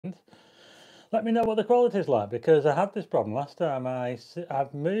Let me know what the quality is like, because I had this problem last time.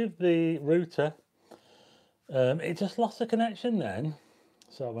 I've moved the router. It just lost the connection then.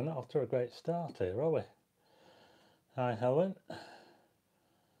 So we're not off to a great start here, are we? Hi Helen.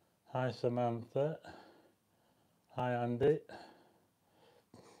 Hi Samantha. Hi Andy.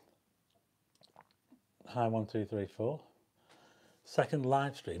 Hi 1234. Second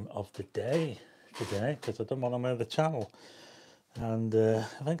live stream of the day today, because I don't want to move the channel. And I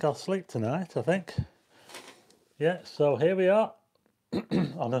think I'll sleep tonight, I think. Yeah, so here we are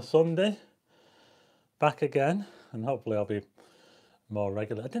on a Sunday. Back again, and hopefully I'll be more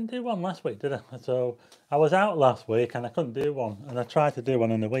regular. I didn't do one last week, did I? So I was out last week and I couldn't do one, and I tried to do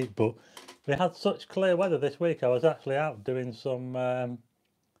one in a week, but we had such clear weather this week. I was actually out doing some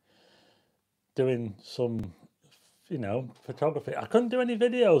photography. I couldn't do any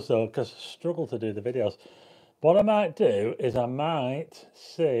videos though, because I struggle to do the videos. What I might do is I might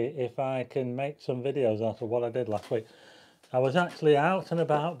see if I can make some videos out of what I did last week. I was actually out and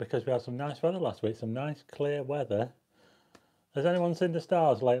about because we had some nice weather last week, some nice clear weather. Has anyone seen the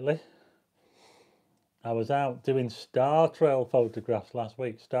stars lately? I was out doing star trail photographs last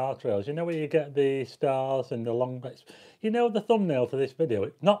week. Star trails, you know, where you get the stars and the long bits. You know, the thumbnail for this video,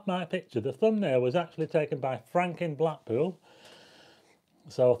 it's not my picture. The thumbnail was actually taken by Frank in Blackpool.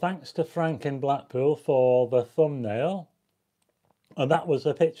 So thanks to Frank in Blackpool for the thumbnail. And that was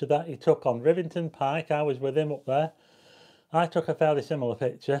a picture that he took on Rivington Pike. I was with him up there. I took a fairly similar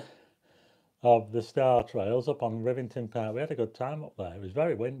picture of the star trails up on Rivington Pike. We had a good time up there. It was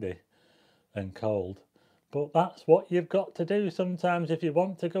very windy and cold. But that's what you've got to do sometimes if you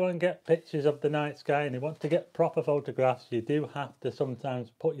want to go and get pictures of the night sky and you want to get proper photographs. You do have to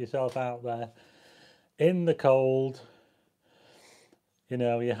sometimes put yourself out there in the cold. You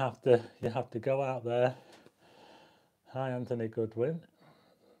know, you have to go out there. Hi Anthony Goodwin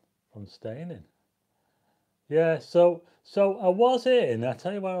from Staining. Yeah, so I was in, I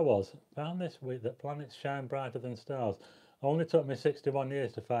tell you where I was. Found this week that planets shine brighter than stars. Only took me 61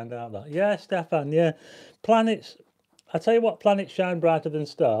 years to find out that. Yeah, Stefan, yeah. Planets, I tell you what, planets shine brighter than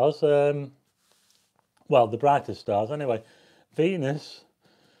stars. Well, the brightest stars anyway. Venus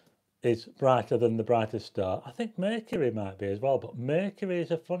is brighter than the brightest star. I think Mercury might be as well, but Mercury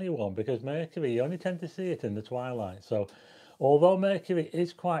is a funny one because Mercury, you only tend to see it in the twilight. So although Mercury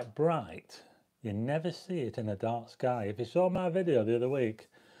is quite bright, you never see it in a dark sky. If you saw my video the other week,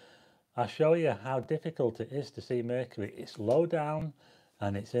 I show you how difficult it is to see Mercury. It's low down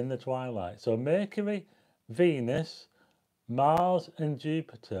and it's in the twilight. So Mercury, Venus, Mars and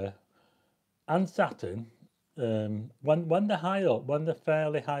Jupiter and Saturn, when they're high up, when they're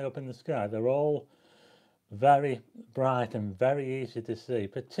fairly high up in the sky, they're all very bright and very easy to see,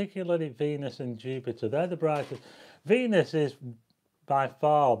 particularly Venus and Jupiter. They're the brightest. Venus is by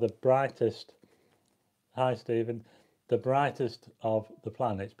far the brightest. Hi, Stephen. The brightest of the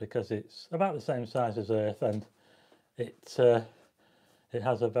planets because it's about the same size as Earth and it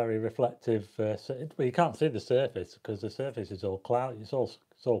has a very reflective. Well, you can't see the surface because the surface is all cloud. It's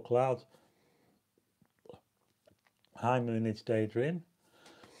all clouds. Hi, Moonage Daydream.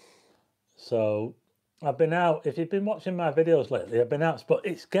 So I've been out. If you've been watching my videos lately, I've been out, but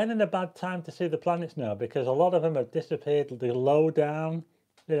it's getting a bad time to see the planets now because a lot of them have disappeared. They're low down,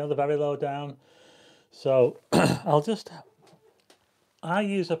 you know, they're very low down. So I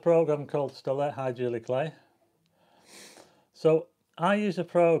use a program called Stellar. Hi, Julie Clay. So I use a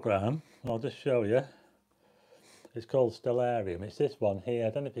program, I'll just show you. It's called Stellarium. It's this one here.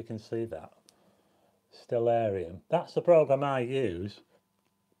 I don't know if you can see that. Stellarium. That's the program I use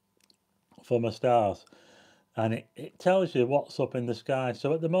for my stars. And it tells you what's up in the sky.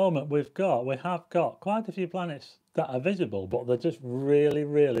 So at the moment we have got quite a few planets that are visible, but they're just really,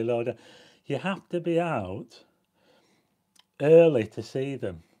 really low down. You have to be out early to see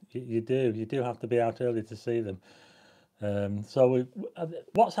them. You do have to be out early to see them.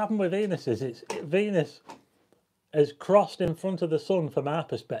 What's happened with Venus is Venus has crossed in front of the sun from our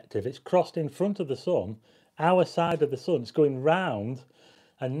perspective. It's crossed in front of the sun, our side of the sun. It's going round,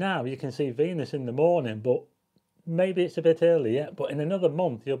 and now you can see Venus in the morning, but maybe it's a bit early yet. But in another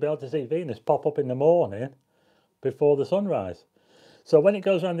month, you'll be able to see Venus pop up in the morning before the sunrise. So when it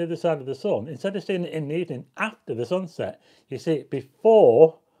goes around the other side of the sun, instead of seeing it in the evening after the sunset, you see it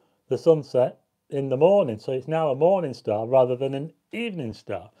before the sunset in the morning. So it's now a morning star rather than an evening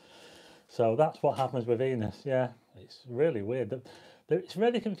star. So that's what happens with Venus. Yeah, it's really weird. It's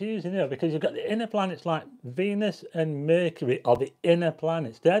really confusing, you know, because you've got the inner planets like Venus and Mercury are the inner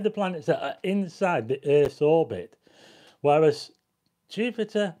planets. They're the planets that are inside the Earth's orbit. Whereas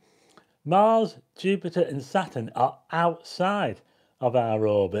Jupiter, Mars, Jupiter and Saturn are outside of our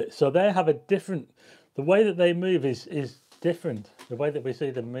orbit. So they have a different, the way that they move is different. The way that we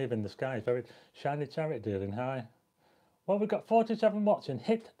see them move in the sky is very shiny chariot dealing high. Well, we've got 47 watching.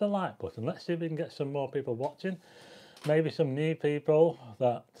 Hit the like button. Let's see if we can get some more people watching. Maybe some new people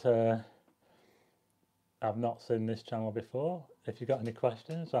that have not seen this channel before. If you've got any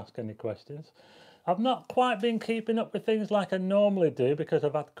questions, ask any questions. I've not quite been keeping up with things like I normally do because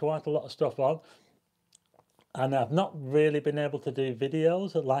I've had quite a lot of stuff on. And I've not really been able to do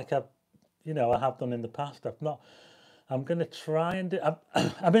videos like I have done in the past. I'm going to try and do,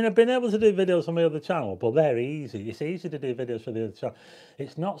 I've been able to do videos on my other channel, but they're easy. It's easy to do videos for the other channel.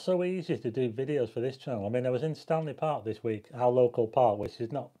 It's not so easy to do videos for this channel. I mean, I was in Stanley Park this week, our local park, which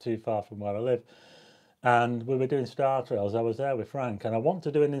is not too far from where I live. And we were doing Star Trails. I was there with Frank, and I want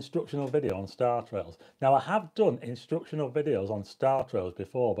to do an instructional video on Star Trails. Now, I have done instructional videos on Star Trails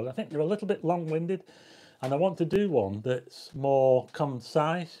before, but I think they're a little bit long-winded, and I want to do one that's more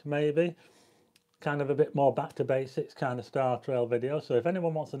concise, maybe, kind of a bit more back to basics kind of Star Trail video. So if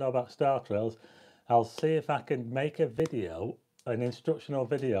anyone wants to know about Star Trails, I'll see if I can make a video, an instructional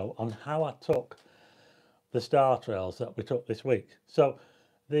video on how I took the Star Trails that we took this week. So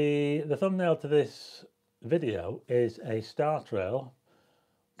the thumbnail to this video is a Star Trail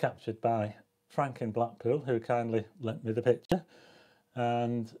captured by Frank in Blackpool, who kindly lent me the picture.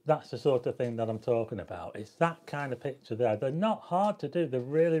 And that's the sort of thing that I'm talking about. It's that kind of picture there. They're not hard to do. They're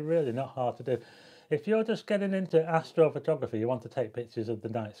really, really not hard to do. If you're just getting into astrophotography, you want to take pictures of the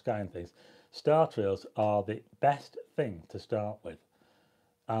night sky and things, Star Trails are the best thing to start with.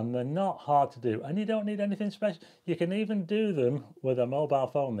 And they're not hard to do. And you don't need anything special. You can even do them with a mobile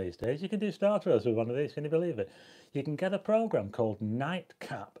phone these days. You can do Star Trails with one of these. Can you believe it? You can get a program called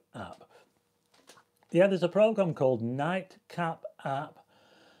Nightcap app. Yeah, there's a program called Nightcap app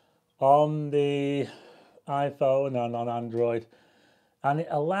on the iPhone and on Android. And it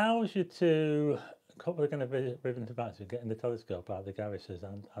allows you to, we're going to visit Rivington Park, so getting the telescope out of the garage, says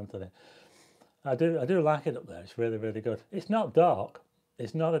Anthony. I do like it up there. It's really, really good. It's not dark.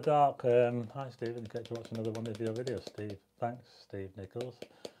 It's not a dark. Hi, Stephen. Get to watch another one of your videos, Steve. Thanks, Steve Nichols.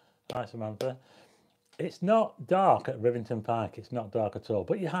 Hi, Samantha. It's not dark at Rivington Park. It's not dark at all.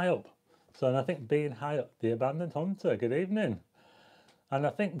 But you're high up. So, and I think being high up, the Abandoned Hunter. Good evening. And I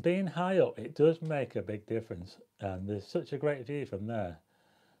think being high up, it does make a big difference. And there's such a great view from there,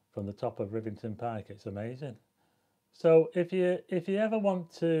 from the top of Rivington Pike. It's amazing. So if you ever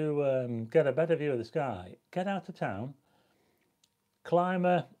want to get a better view of the sky, get out of town, climb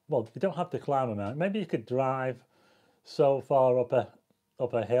well, you don't have to climb a mountain. Maybe you could drive so far up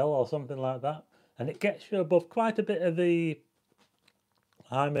a hill or something like that, and it gets you above quite a bit of the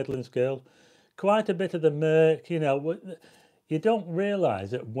high Midland scale, quite a bit of the murk, You don't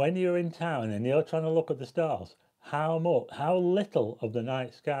realise that when you're in town and you're trying to look at the stars, how little of the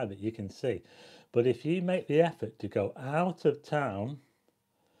night sky that you can see. But if you make the effort to go out of town,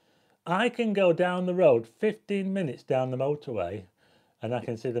 I can go down the road 15 minutes down the motorway and I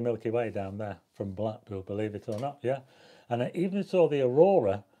can see the Milky Way down there from Blackpool, believe it or not, yeah. And I even saw the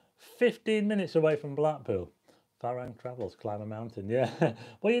aurora 15 minutes away from Blackpool. Farang travels, climb a mountain, yeah.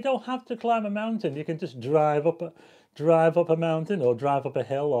 Well, you don't have to climb a mountain. You can just drive up a mountain or drive up a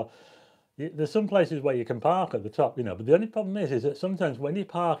hill, or there's some places where you can park at the top, But the only problem is that sometimes when you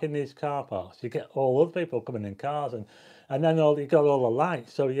park in these car parks, you get all other people coming in cars, and then you got all the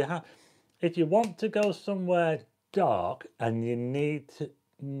lights. So if you want to go somewhere dark and you need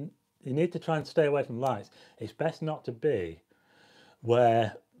to try and stay away from lights, it's best not to be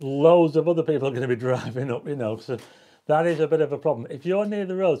where loads of other people are going to be driving up, So that is a bit of a problem. If you're near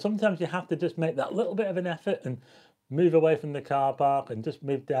the road, sometimes you have to just make that little bit of an effort and move away from the car park and just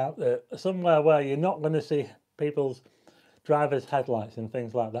move down somewhere where you're not going to see people's drivers' headlights and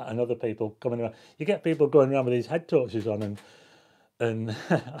things like that, and other people coming around. You get people going around with these head torches on, and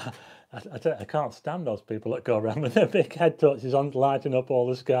I can't stand those people that go around with their big head torches on, lighting up all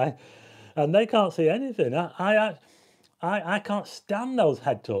the sky, and they can't see anything. I can't stand those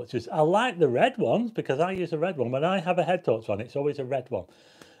head torches. I like the red ones because I use a red one. When I have a head torch on, it's always a red one.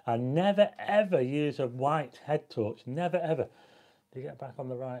 I never ever use a white head torch. Never ever. Do you get back on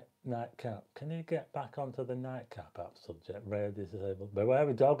the right nightcap? Can you get back onto the nightcap app? Subject rare disabled. Beware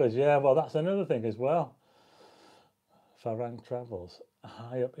of doggers. Yeah, well, that's another thing as well. Farang travels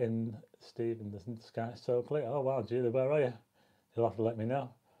high up in Stephen. The sky so clear. Oh wow, Julie, where are you? You'll have to let me know.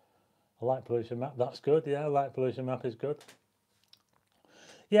 A light pollution map. That's good. Yeah, light pollution map is good.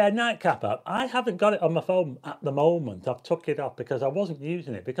 Yeah, Nightcap app. I haven't got it on my phone at the moment. I've took it off because I wasn't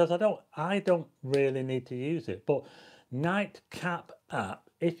using it, because I don't really need to use it. But Nightcap app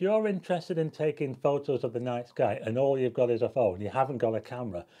if you're interested in taking photos of the night sky and all you've got is a phone, you haven't got a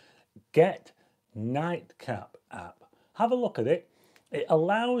camera, get Nightcap app. Have a look at it. It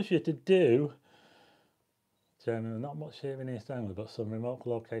allows you to do, Jeremy, not much here in East Anglia, but some remote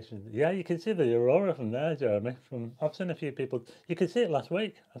locations. Yeah, you can see the aurora from there, Jeremy. I've seen a few people. You can see it last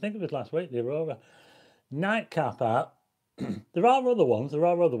week. I think it was last week, the aurora. Nightcap app. There are other ones,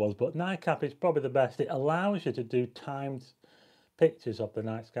 but Nightcap is probably the best. It allows you to do timed pictures of the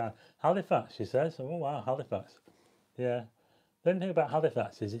night sky. Halifax, she says. Oh wow, Halifax. Yeah. The only thing about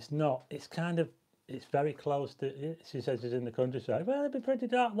Halifax is it's very close to, she says it's in the countryside. Well, it'll be pretty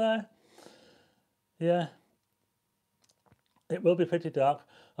dark there. Yeah. It will be pretty dark.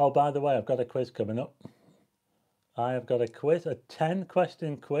 Oh, by the way, I've got a quiz coming up. I have got a quiz, a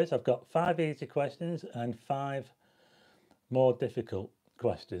 10-question quiz. I've got 5 easy questions and 5 more difficult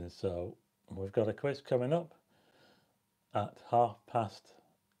questions. So we've got a quiz coming up at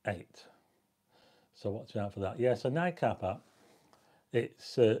 8:30. So watch out for that. Yeah, so Nightcap app.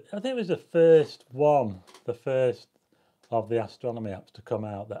 It's I think it was the first of the astronomy apps to come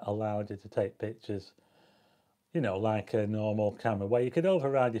out that allowed you to take pictures, you know, like a normal camera, where you could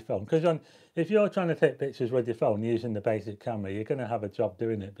override your phone. Because if you're trying to take pictures with your phone using the basic camera, you're going to have a job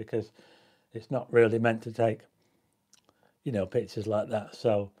doing it, because it's not really meant to take, you know, pictures like that.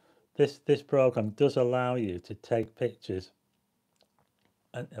 So this program does allow you to take pictures,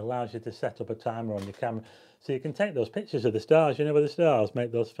 and it allows you to set up a timer on your camera, so you can take those pictures of the stars. You know, where the stars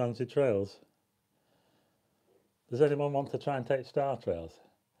make those fancy trails. Does anyone want to try and take star trails?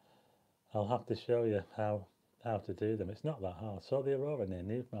 I'll have to show you how to do them. It's not that hard. Saw the aurora near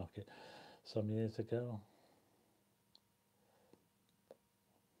Newmarket some years ago.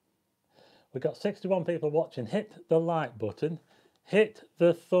 We've got 61 people watching. Hit the like button. Hit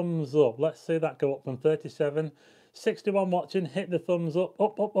the thumbs up. Let's see that go up from 37. 61 watching. Hit the thumbs up.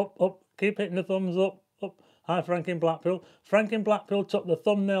 Up, up, up, up. Keep hitting the thumbs up. Up. Hi, Frank in Blackpool. Frank in Blackpool took the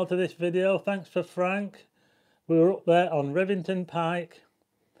thumbnail to this video. Thanks for Frank. We were up there on Rivington Pike.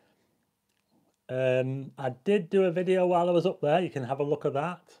 I did do a video while I was up there. You can have a look at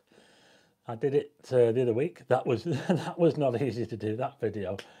that. I did it the other week. That was that was not easy to do, that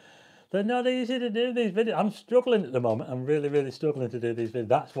video. They're not easy to do, these videos. I'm struggling at the moment. I'm really, really struggling to do these videos.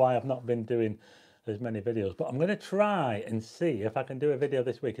 That's why I've not been doing as many videos. But I'm going to try and see if I can do a video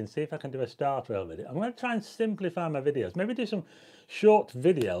this week, and see if I can do a star trail video. I'm going to try and simplify my videos. Maybe do some short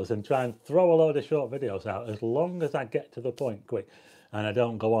videos and try and throw a load of short videos out, as long as I get to the point quick and I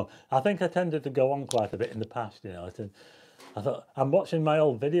don't go on. I think I tended to go on quite a bit in the past, you know. I thought, I'm watching my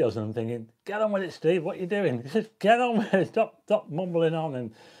old videos and I'm thinking, get on with it, Steve. What are you doing? Just get on with it. Stop mumbling on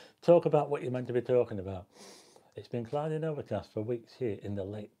and talk about what you're meant to be talking about. It's been cloudy and overcast for weeks here in the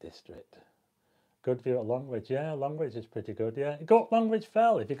Lake District. Good view at Longridge. Yeah, Longridge is pretty good. Yeah, you go up Longridge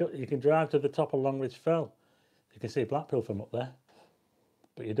Fell. If you can drive to the top of Longridge Fell, you can see Blackpool from up there.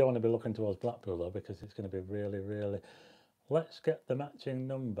 But you don't want to be looking towards Blackpool though, because it's going to be really, really. Let's get the matching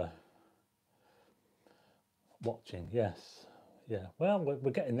number. Watching, yes. Yeah, well,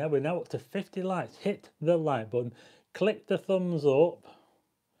 we're getting there. We're now up to 50 likes. Hit the like button. Click the thumbs up.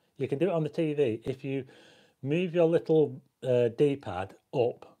 You can do it on the TV. If you move your little D-pad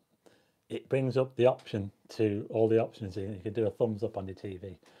up, it brings up the option to all the options. You can do a thumbs up on your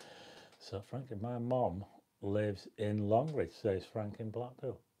TV. So, Frank, my mom lives in Longridge, says Frank in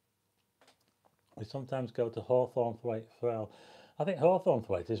Blackpool. We sometimes go to Hawthornthwaite Fell. I think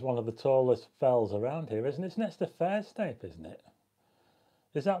Hawthornthwaite is one of the tallest fells around here, isn't it? It's next to Fairstaipe, isn't it?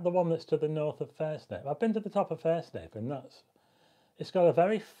 Is that the one that's to the north of Fairstaipe? I've been to the top of Fairstaipe, and it's got a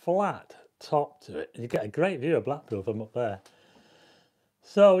very flat top to it. You get a great view of Blackpool from up there.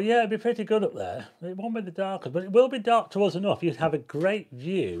 So yeah, it'd be pretty good up there. It won't be the darkest, but it will be dark to us enough. You'd have a great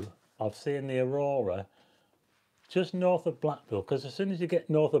view of seeing the aurora just north of Blackpool, because as soon as you get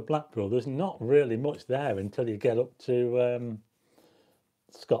north of Blackpool, there's not really much there until you get up to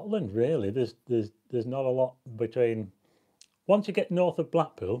Scotland. Really, there's not a lot between. Once you get north of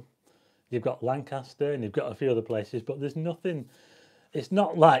Blackpool, you've got Lancaster and you've got a few other places, but there's nothing. It's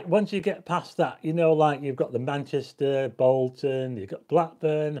not like once you get past that, you know, like you've got the Manchester, Bolton, you've got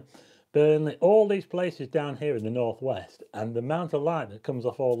Blackburn, Burnley, all these places down here in the northwest, and the amount of light that comes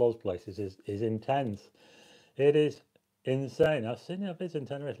off all those places is intense. It is insane. I've seen your visit in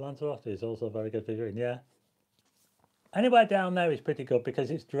Tenerife. Lanzarote is also very good for viewing. Yeah. Anywhere down there is pretty good because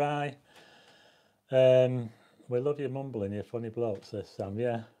it's dry. We love you mumbling, you funny bloke, says Sam.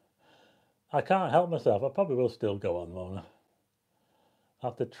 Yeah. I can't help myself. I probably will still go on, won't I? I'll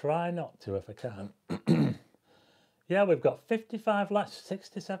have to try not to if I can. Yeah, we've got 55 likes,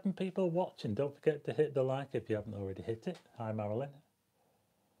 67 people watching. Don't forget to hit the like if you haven't already hit it. Hi, Marilyn.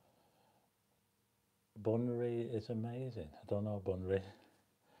 Bunbury is amazing. I don't know Bunbury.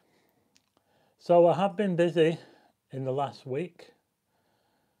 So I have been busy in the last week.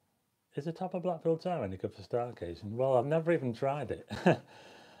 Is the top of Blackpool Tower any good for stargazing? Well, I've never even tried it.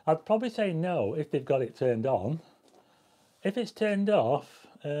 I'd probably say no if they've got it turned on. If it's turned off,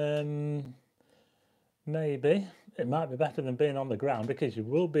 maybe. It might be better than being on the ground because you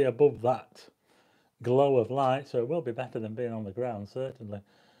will be above that glow of light, so it will be better than being on the ground, certainly.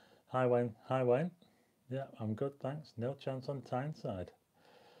 Hi Wayne. Hi Wayne. Yeah, I'm good, thanks. No chance on Tyneside.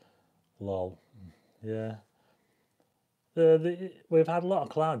 Lol. Yeah. We've had a lot of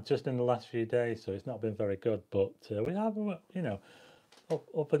clouds just in the last few days, so it's not been very good. But we have,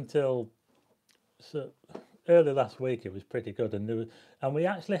 up until early last week, it was pretty good. And we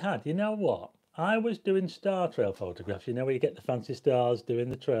actually had, you know what? I was doing star trail photographs, where you get the fancy stars doing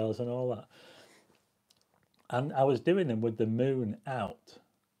the trails and all that. And I was doing them with the moon out.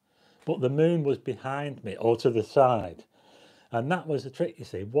 But the moon was behind me or to the side. And that was the trick, you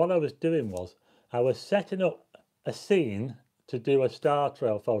see. What I was doing was I was setting up a scene to do a star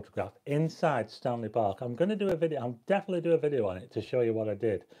trail photograph inside Stanley Park. I'm going to do a video. I'll definitely do a video on it to show you what I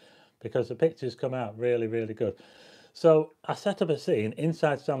did because the pictures come out really, really good. So I set up a scene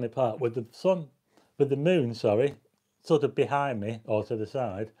inside Stanley Park with the moon, sort of behind me or to the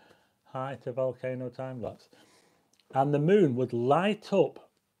side. Hi to Volcano Time Lapse. And the moon would light up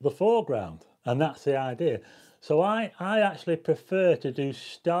the foreground, and that's the idea. So I actually prefer to do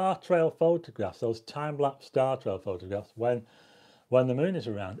star trail photographs, those time-lapse star trail photographs, when the moon is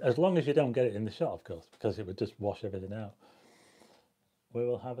around, as long as you don't get it in the shot, of course, because it would just wash everything out. We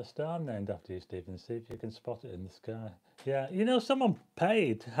will have a star named after you, Stephen. See if you can spot it in the sky. Yeah, someone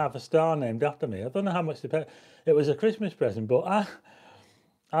paid to have a star named after me. I don't know how much they paid. It was a Christmas present, but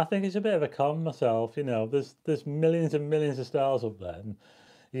I think it's a bit of a con myself. There's millions and millions of stars up there, and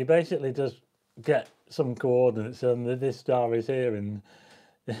you basically just get some coordinates, and this star is here, and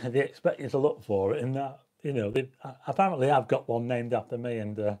they expect you to look for it. And that, apparently I've got one named after me,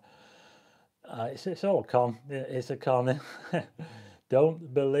 and it's all a con. It's a con.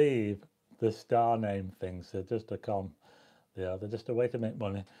 Don't believe the star name things. They're just a con. They're just a way to make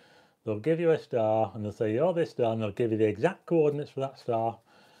money. They'll give you a star, and they'll say you're this star, and they'll give you the exact coordinates for that star.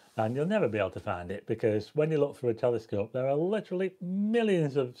 And you'll never be able to find it because when you look through a telescope, there are literally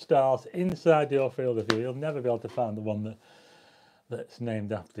millions of stars inside your field of view. You'll never be able to find the one that's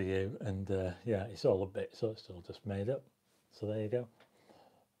named after you. And yeah, it's all a bit, so it's all just made up. So there you go.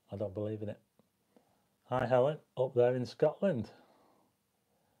 I don't believe in it. Hi, Helen, up there in Scotland.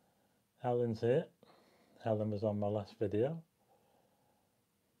 Helen's here. Helen was on my last video.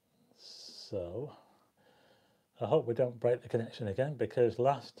 So I hope we don't break the connection again, because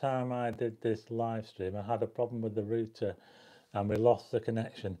last time I did this live stream I had a problem with the router and we lost the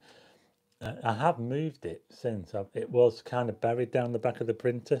connection. I have moved it since. It was kind of buried down the back of the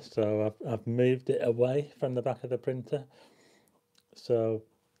printer, so I've moved it away from the back of the printer. So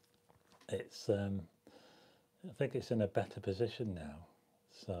it's I think it's in a better position now.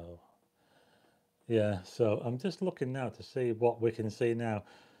 So yeah, so I'm just looking now to see what we can see now.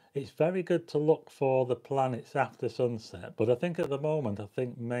 It's very good to look for the planets after sunset, but I think at the moment,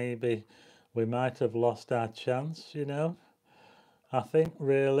 maybe we might have lost our chance, I think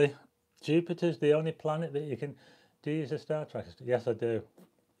really Jupiter's the only planet that you can... Do you use a star tracker? Yes, I do.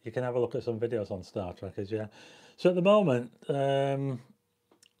 You can have a look at some videos on star trackers, yeah. So at the moment,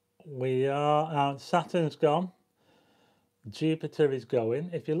 we are out. Saturn's gone. Jupiter is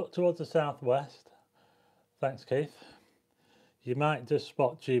going. If you look towards the southwest, thanks, Keith, you might just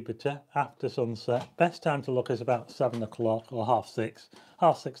spot Jupiter after sunset. Best time to look is about 7 o'clock or half 6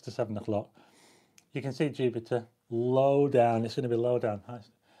 to 7 o'clock. You can see Jupiter low down. It's going to be low down.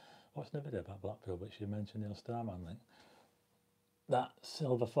 Watching a video about Blackpool, which you mentioned in your Starman link. That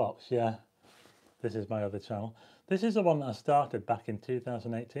Silver Fox, yeah. This is my other channel. This is the one that I started back in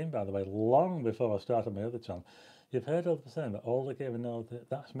 2018, by the way, long before I started my other channel. You've heard of the saying that all the gear and all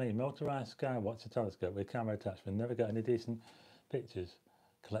that's me, motorised skywatcher telescope with camera attachment. Never got any decent pictures.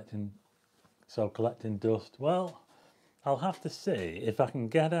 Collecting dust. Well, I'll have to see if I can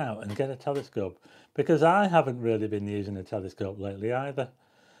get out and get a telescope, because I haven't really been using a telescope lately either.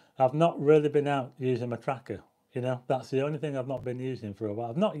 I've not really been out using my tracker. That's the only thing I've not been using for a while.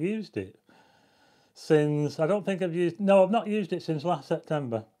 I've not used it since, I've not used it since last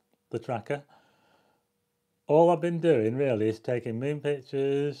September, the tracker. All I've been doing really is taking moon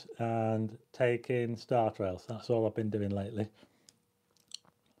pictures and taking star trails. That's all I've been doing lately.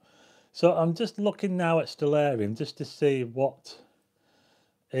 So I'm just looking now at Stellarium just to see what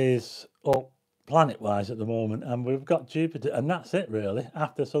is up planet-wise at the moment. And we've got Jupiter, and that's it really,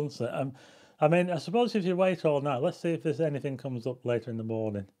 after sunset. I mean, I suppose if you wait all night, let's see if there's anything comes up later in the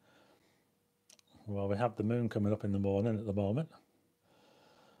morning. Well, we have the moon coming up in the morning at the moment.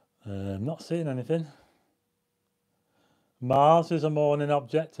 Not seeing anything. Mars is a morning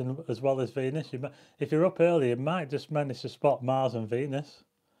object, and as well as Venus. If you're up early, you might just manage to spot Mars and Venus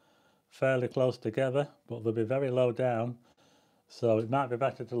fairly close together, but they'll be very low down. So it might be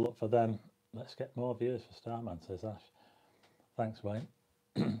better to look for them. Let's get more views for Starman, says Ash. Thanks, Wayne.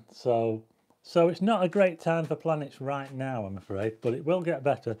 So it's not a great time for planets right now, I'm afraid, but it will get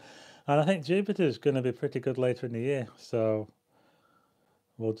better. And I think Jupiter's going to be pretty good later in the year. So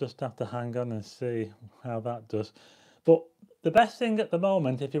we'll just have to hang on and see how that does. But the best thing at the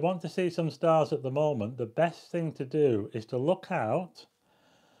moment, if you want to see some stars at the moment, the best thing to do is to look out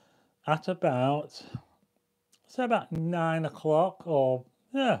at about, say about 9 o'clock, or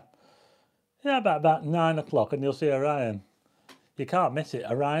about 9 o'clock, and you'll see Orion. You can't miss it.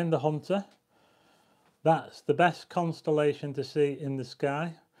 Orion the Hunter. That's the best constellation to see in the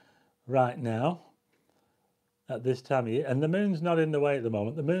sky right now at this time of year. And the moon's not in the way at the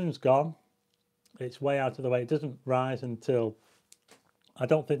moment. The moon's gone. It's way out of the way. It doesn't rise until, I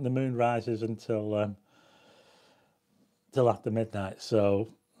don't think the moon rises until after midnight. So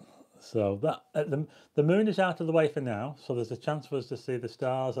that the moon is out of the way for now. So there's a chance for us to see the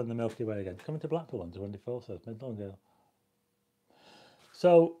stars and the Milky Way again. Coming to Blackpool on 24, says Midland Girl.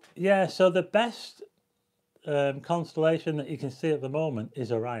 So yeah, so the best constellation that you can see at the moment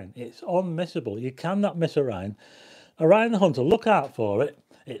is Orion. It's unmissable. You cannot miss Orion. Orion the Hunter, look out for it.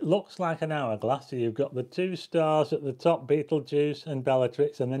 It looks like an hourglass. So you've got the two stars at the top, Betelgeuse and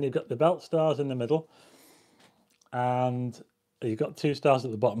Bellatrix, and then you've got the belt stars in the middle, and you've got two stars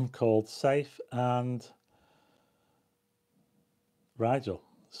at the bottom called Safe and Rigel.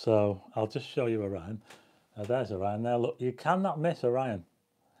 So I'll just show you Orion. There's Orion there. Look, you cannot miss Orion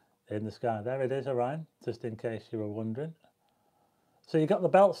in the sky. There it is, Orion, just in case you were wondering. So you've got the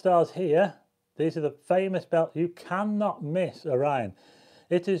belt stars here. These are the famous belt. You cannot miss Orion.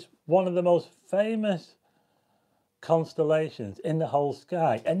 It is one of the most famous constellations in the whole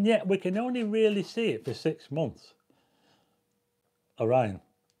sky, and yet we can only really see it for 6 months. Orion.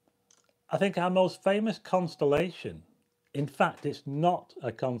 I think our most famous constellation, in fact, it's not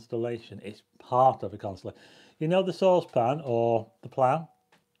a constellation, it's part of a constellation. You know the saucepan or the plough?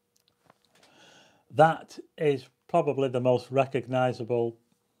 That is probably the most recognizable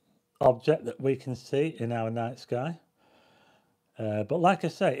object that we can see in our night sky. But like I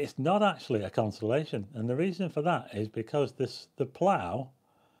say, it's not actually a constellation. And the reason for that is because the plough,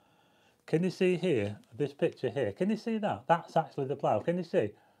 can you see here, this picture here, can you see that? That's actually the plough. Can you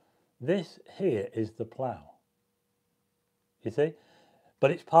see? This here is the plough. You see? But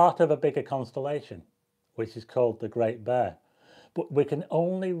it's part of a bigger constellation, which is called the Great Bear. But we can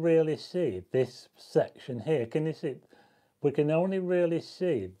only really see this section here. Can you see? We can only really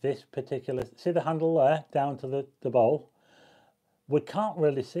see this particular, see the handle there, down to the bowl? We can't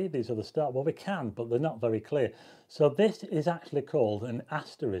really see these other stars. Well, we can, but they're not very clear. So this is actually called an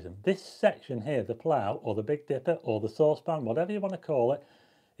asterism. This section here, the plough or the Big Dipper or the saucepan, whatever you want to call it,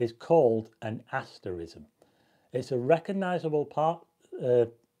 is called an asterism. It's a recognizable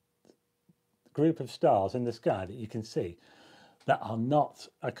group of stars in the sky that you can see that are not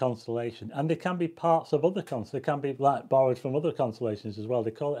a constellation. And they can be parts of other constellations. They can be like borrowed from other constellations as well.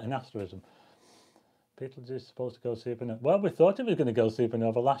 They call it an asterism. Betelgeuse is supposed to go supernova. Well, we thought it was going to go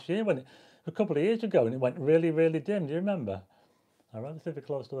supernova last year, a couple of years ago, and it went really, really dim. Do you remember? I'm relatively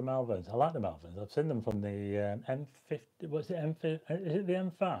close to the Malverns. I like the Malverns. I've seen them from the M50. What's it? M50? Is it the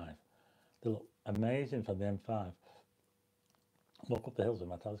M5? They look amazing from the M5. Walk up the hills with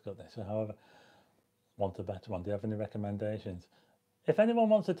my telescope there. So, however, want a better one. Do you have any recommendations? If anyone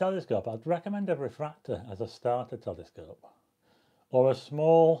wants a telescope, I'd recommend a refractor as a starter telescope, or a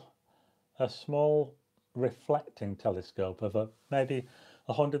small reflecting telescope of maybe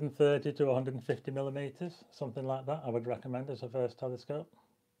 130 to 150 millimeters, something like that. I would recommend as a first telescope,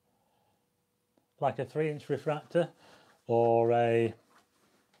 like a 3-inch refractor or a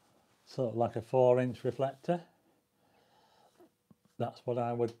sort of like a 4-inch reflector. That's what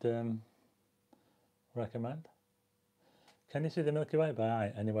I would recommend. Can you see the Milky Way by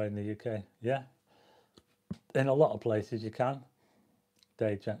eye anywhere in the UK? Yeah, in a lot of places you can,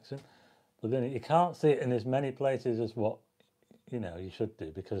 Dave Jackson. But then you can't see it in as many places as what, you should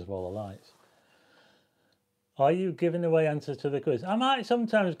do because of all the lights. Are you giving away answers to the quiz? I might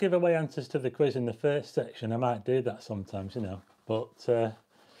sometimes give away answers to the quiz in the first section. I might do that sometimes, But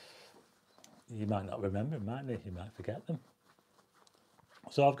you might not remember, might you? You might forget them.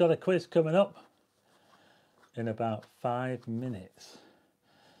 So I've got a quiz coming up in about 5 minutes.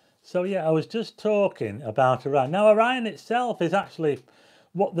 So yeah, I was just talking about Orion. Now Orion itself is actually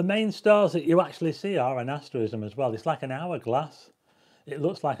what the main stars that you actually see are an asterism as well. It's like an hourglass. It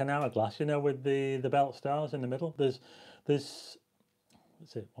looks like an hourglass, you know, with the belt stars in the middle. There's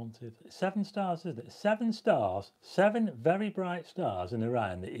what's it, 1, 2, 3, 7 stars, isn't it? 7 stars, 7 very bright stars in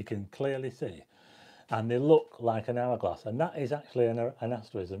Orion that you can clearly see, and they look like an hourglass, and that is actually an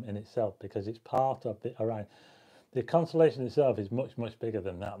asterism in itself because it's part of the Orion. The constellation itself is much, much bigger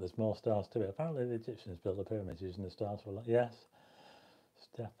than that. There's more stars to it. Apparently the Egyptians built the pyramids using the stars for that. Yes,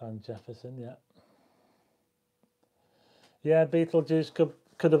 Stefan Jefferson, yeah. Yeah, Betelgeuse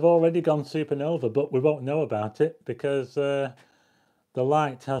could have already gone supernova, but we won't know about it because the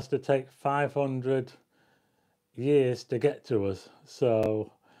light has to take 500 years to get to us.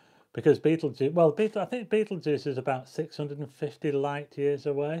 So, because Betelgeuse, well, I think Betelgeuse is about 650 light years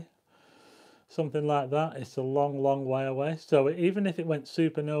away, something like that. It's a long, long way away. So even if it went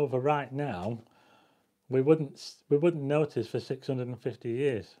supernova right now, we wouldn't notice for 650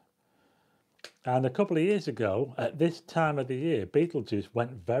 years. And a couple of years ago, at this time of the year, Betelgeuse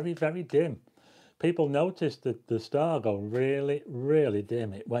went very, very dim. People noticed the star go really, really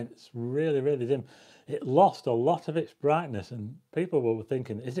dim. It went really, really dim. It lost a lot of its brightness, and people were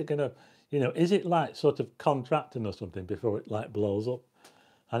thinking, is it going to, is it like sort of contracting or something before it like blows up?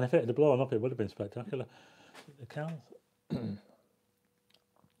 And if it had blown up, it would have been spectacular. If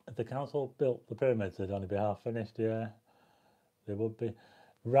the council built the pyramids, they'd only be half finished, yeah. They would be.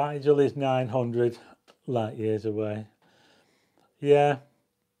 Rigel is 900 light years away. Yeah,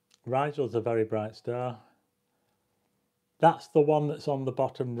 Rigel's a very bright star. That's the one that's on the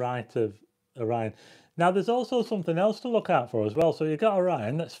bottom right of Orion. Now, there's also something else to look out for as well. So you've got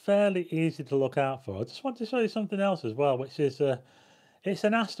Orion, that's fairly easy to look out for. I just want to show you something else as well, which is, it's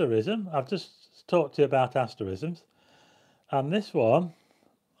an asterism. I've just talked to you about asterisms. And this one,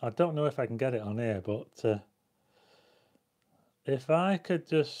 I don't know if I can get it on here, but if I could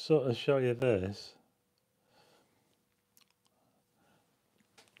just sort of show you this.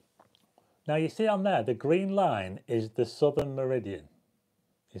 Now you see on there, the green line is the southern meridian.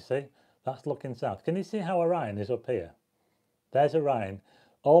 You see, that's looking south. Can you see how Orion is up here? There's Orion,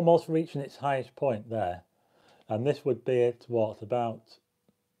 almost reaching its highest point there. And this would be at what, about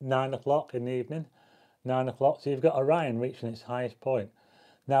 9 o'clock in the evening? 9 o'clock, so you've got Orion reaching its highest point.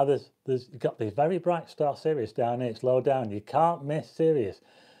 Now you've got the very bright star Sirius down here, it's low down. You can't miss Sirius.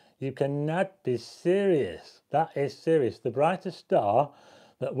 You cannot be serious. That is Sirius, the brightest star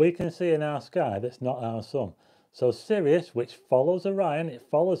that we can see in our sky that's not our sun. So Sirius, which follows Orion, it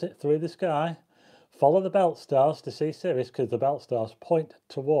follows it through the sky. Follow the belt stars to see Sirius because the belt stars point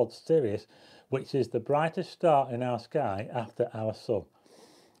towards Sirius, which is the brightest star in our sky after our sun.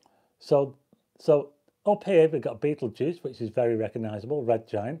 So up here we've got Betelgeuse, which is very recognisable, red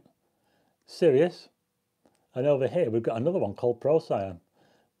giant, Sirius, and over here we've got another one called Procyon.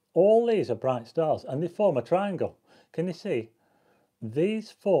 All these are bright stars and they form a triangle. Can you see? These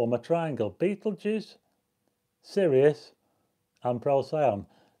form a triangle, Betelgeuse, Sirius and Procyon,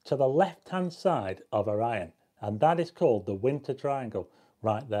 to the left hand side of Orion, and that is called the winter triangle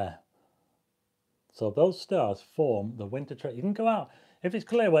right there. So those stars form the winter triangle. You can go out, if it's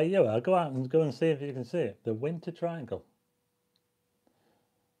clear where you are, go out and go and see if you can see it. The winter triangle.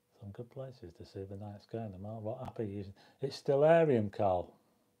 Some good places to see the night sky in the morning. What app are you using? It's Stellarium, Carl.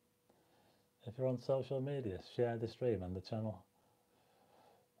 If you're on social media, share the stream and the channel.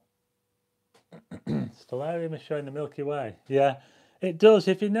 Stellarium is showing the Milky Way. Yeah, it does.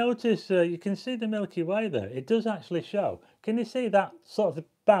 If you notice, you can see the Milky Way there. It does actually show. Can you see that sort of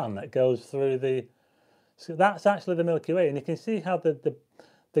band that goes through the... So that's actually the Milky Way. And you can see how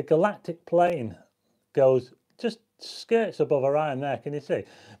the galactic plane goes, just skirts above Orion there. Can you see?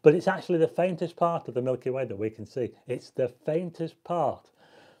 But it's actually the faintest part of the Milky Way that we can see. It's the faintest part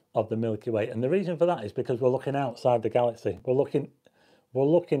of the Milky Way. And the reason for that is because we're looking outside the galaxy. We're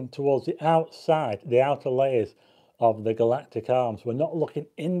looking towards the outside, the outer layers of the galactic arms. We're not looking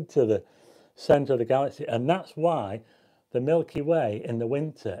into the center of the galaxy. And that's why the Milky Way in the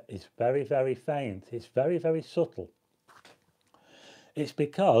winter is very, very faint. It's very, very subtle. It's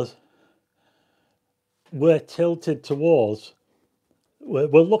because we're tilted towards, we're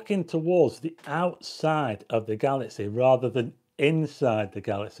looking towards the outside of the galaxy rather than inside the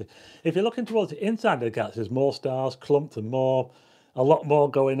galaxy. If you're looking towards the inside of the galaxy, there's more stars clumped and a lot more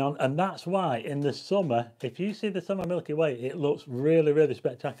going on, and that's why in the summer, if you see the summer Milky Way, it looks really, really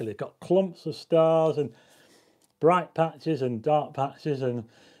spectacular. It's got clumps of stars and bright patches and dark patches, and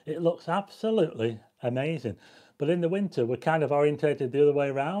it looks absolutely amazing. But in the winter, we're kind of orientated the other way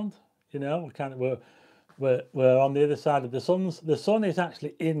around. You know, we're on the other side of the sun. The sun is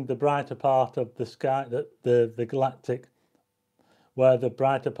actually in the brighter part of the sky, the galactic, where the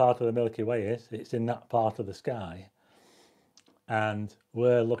brighter part of the Milky Way is. It's in that part of the sky, and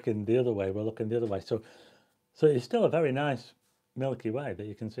we're looking the other way. We're looking the other way. So it's still a very nice Milky Way that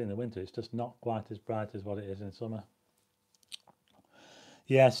you can see in the winter. It's just not quite as bright as what it is in summer.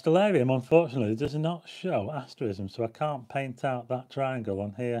 Yeah, stellarium, unfortunately, does not show asterism, so I can't paint out that triangle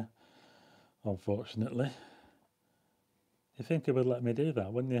on here, unfortunately. You think it would let me do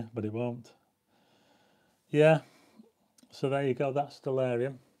that, wouldn't you? But it won't. Yeah, so there you go, that's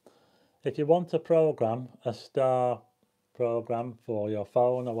stellarium. If you want to program a star program for your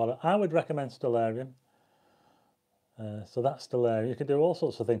phone or whatever, I would recommend stellarium. So that's stellarium. You can do all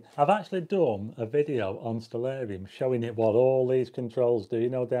sorts of things. I've actually done a video on stellarium showing it what all these controls do.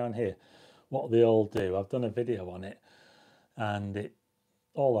 You know, down here, what they all do. I've done a video on it, and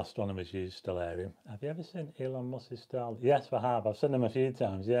all astronomers use stellarium. Have you ever seen Elon Musk's Starlink? Yes, I have. I've seen them a few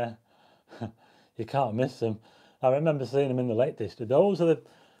times. Yeah, you can't miss them. I remember seeing them in the Lake District. Those are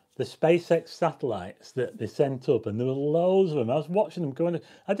the SpaceX satellites that they sent up, and there were loads of them. I was watching them going.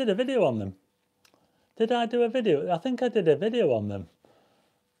 I did a video on them. Did I do a video? I think I did a video on them.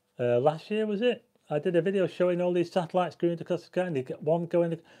 Last year, was it? I did a video showing all these satellites going across the sky, and you get one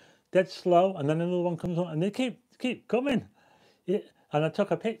going dead slow, and then another one comes on, and they keep coming. And I took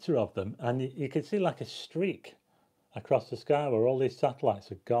a picture of them, and you could see like a streak across the sky where all these satellites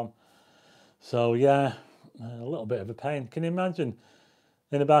had gone. So yeah, a little bit of a pain. Can you imagine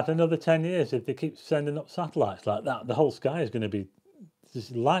in about another 10 years if they keep sending up satellites like that? The whole sky is going to be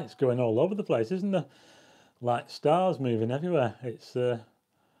just lights going all over the place, isn't there? Like stars moving everywhere. It's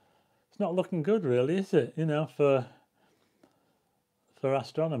not looking good, really, is it? You know, for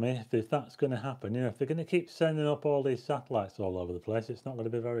astronomy, if that's going to happen, you know, if they're going to keep sending up all these satellites all over the place, it's not going to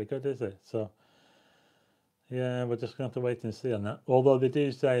be very good, is it? So, yeah, we're just going to have to wait and see on that. Although they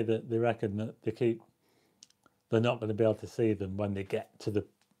do say that they reckon that they're not going to be able to see them when they get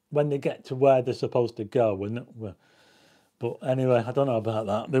to where they're supposed to go. But anyway, I don't know about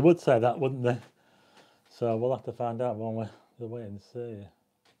that. They would say that, wouldn't they? So we'll have to find out when we're wait and see.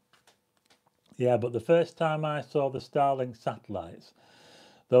 Yeah, but the first time I saw the Starlink satellites,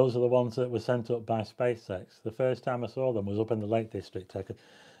 those are the ones that were sent up by SpaceX. The first time I saw them was up in the Lake District.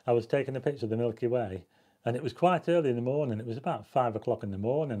 I was taking a picture of the Milky Way, and it was quite early in the morning. It was about 5 o'clock in the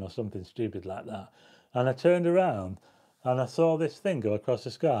morning or something stupid like that. And I turned around, and I saw this thing go across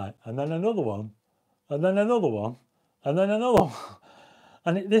the sky, and then another one, and then another one, and then another one.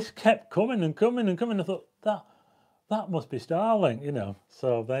 And this kept coming and coming and coming. I thought, that must be Starlink, you know.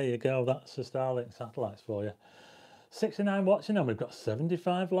 So there you go. That's the Starlink satellites for you. 69 watching, and we've got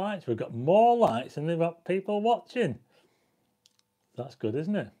 75 likes. We've got more likes, and we've got people watching. That's good,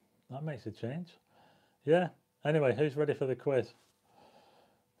 isn't it? That makes a change. Yeah. Anyway, who's ready for the quiz?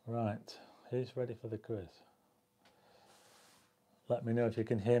 Right. Who's ready for the quiz? Let me know if you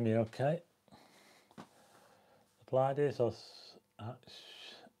can hear me okay. Applied is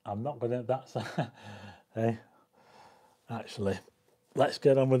I'm not going to, that's, hey, actually, let's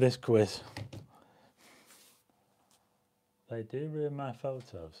get on with this quiz. They do ruin my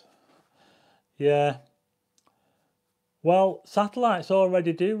photos. Yeah. Well, satellites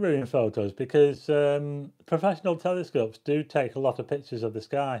already do ruin photos because professional telescopes do take a lot of pictures of the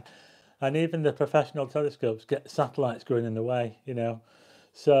sky. And even the professional telescopes get satellites going in the way, you know.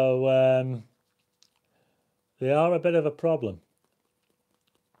 So they are a bit of a problem.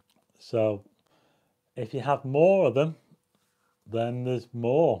 So if you have more of them, then there's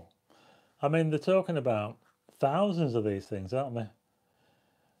more. I mean, they're talking about thousands of these things, aren't they?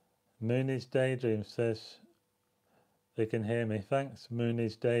 Mooney's Daydream says they can hear me. Thanks,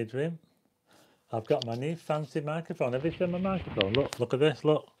 Mooney's Daydream. I've got my new fancy microphone. Have you seen my microphone? Look at this,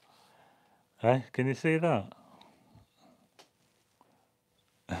 look. Hey, can you see that?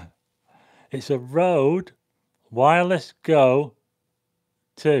 It's a Rode Wireless Go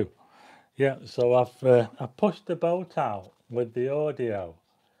 2. Yeah, so I've pushed the boat out with the audio,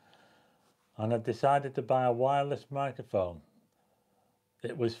 and I've decided to buy a wireless microphone.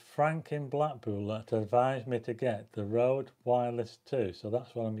 It was Frank in Blackpool that advised me to get the Rode Wireless 2, so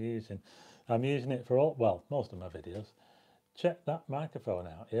that's what I'm using. I'm using it for most of my videos. Check that microphone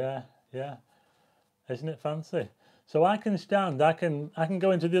out. Yeah, isn't it fancy? So I can stand, I can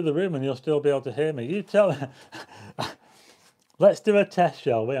go into the other room and you'll still be able to hear me. You tell me. Let's do a test,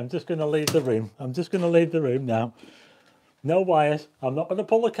 shall we? I'm just going to leave the room. I'm just going to leave the room now. No wires. I'm not going to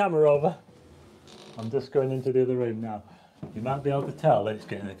pull the camera over. I'm just going into the other room now. You might be able to tell that it's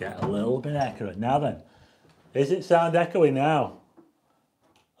going to get a little bit accurate. Now then, is it sound echoey now?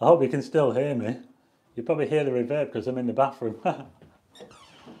 I hope you can still hear me. You probably hear the reverb because I'm in the bathroom.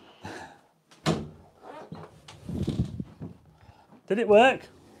 Did it work?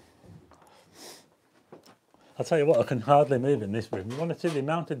 I'll tell you what, I can hardly move in this room. You want to see the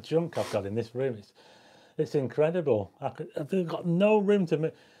amount of junk I've got in this room? It's incredible. I've got no room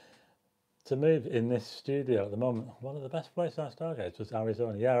to move in this studio at the moment. One of the best places I stargazed was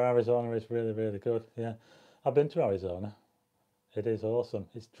Arizona. Yeah, Arizona is really, really good. Yeah, I've been to Arizona. It is awesome.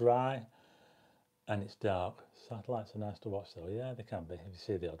 It's dry and it's dark. Satellites are nice to watch though. Yeah, they can be if you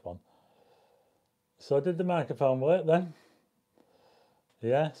see the odd one. So did the microphone work then?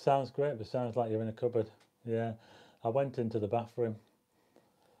 Yeah, sounds great, but sounds like you're in a cupboard. Yeah, I went into the bathroom.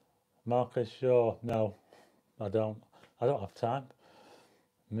 Marcus Shaw, no, I don't have time.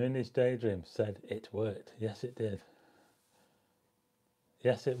 Mooney's Daydream said it worked. Yes, it did.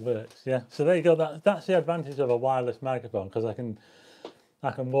 Yes, it works. Yeah. So there you go. That's the advantage of a wireless microphone, because I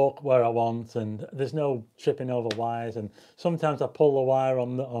can walk where I want, and there's no tripping over wires. And sometimes I pull the wire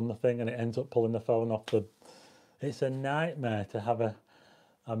on the thing, and it ends up pulling the phone off the. It's a nightmare to have a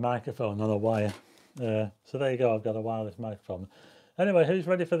microphone on a wire. So there you go. I've got a wireless microphone. Anyway, who's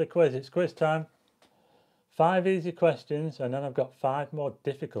ready for the quiz? It's quiz time. 5 easy questions, and then I've got 5 more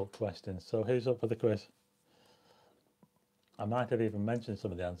difficult questions. So who's up for the quiz? I might have even mentioned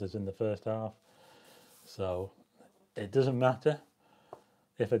some of the answers in the first half. So it doesn't matter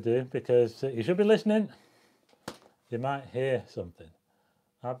if I do, because you should be listening. You might hear something.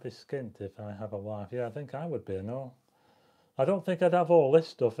 I'd be skint if I have a wife. Yeah, I think I would be, no. I don't think I'd have all this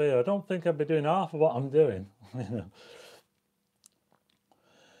stuff here. I don't think I'd be doing half of what I'm doing.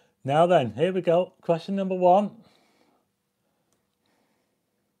 Now then, here we go. Question number 1.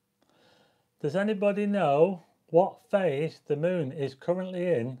 Does anybody know what phase the moon is currently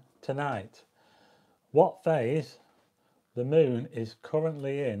in tonight? What phase the moon is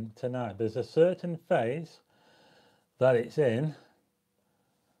currently in tonight? There's a certain phase that it's in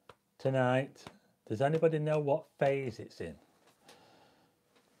tonight. Does anybody know what phase it's in?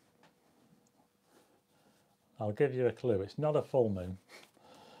 I'll give you a clue. It's not a full moon.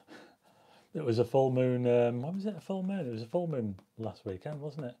 It was a full moon. When was it a full moon? It was a full moon last weekend,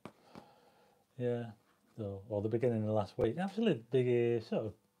 wasn't it? Yeah. So, or the beginning of last week. Actually, sort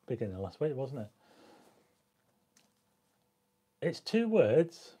of beginning of last week, wasn't it? It's 2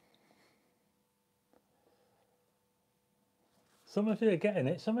 words. Some of you are getting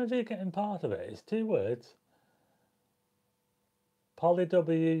it. Some of you are getting part of it. It's 2 words. Polly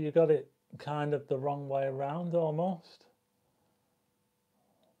W, you got it kind of the wrong way around almost.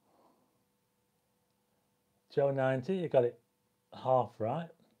 Joe 90, you got it half right.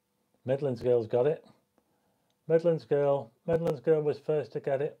 Midlands Girl's got it. Midlands Girl was first to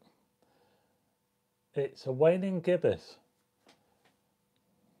get it. It's a waning gibbous.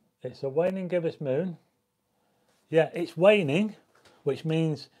 It's a waning gibbous moon. Yeah, it's waning, which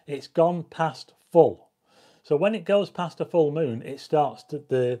means it's gone past full. So when it goes past a full moon, it starts to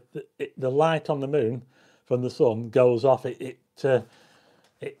the light on the moon from the sun goes off. It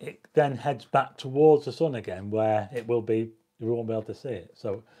then heads back towards the sun again, where it will be, you won't be able to see it.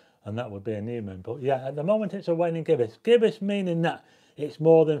 So, and that would be a new moon. But yeah, at the moment it's a waning gibbous. Gibbous meaning that it's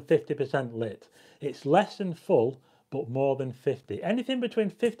more than 50% lit. It's less than full, but more than 50. Anything between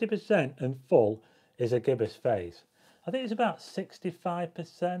 50% and full is a gibbous phase. I think it's about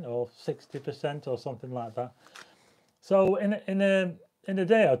 65% or 60% or something like that. So in a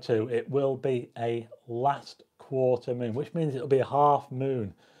day or two, it will be a last quarter moon, which means it'll be a half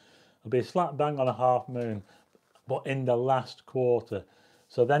moon. It'll be slap bang on a half moon, but in the last quarter.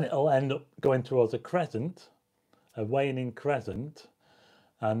 So then it'll end up going towards a crescent, a waning crescent,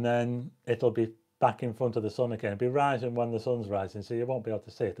 and then it'll be back in front of the sun again. It'll be rising when the sun's rising, so you won't be able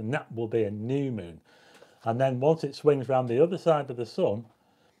to see it, and that will be a new moon. And then once it swings around the other side of the sun,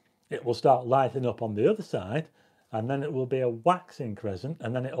 it will start lighting up on the other side, and then it will be a waxing crescent,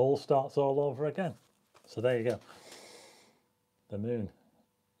 and then it all starts all over again. So there you go. The moon.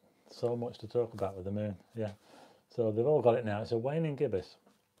 So much to talk about with the moon. Yeah. So they've all got it now. It's a waning gibbous.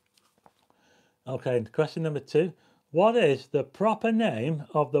 Okay, question number 2. What is the proper name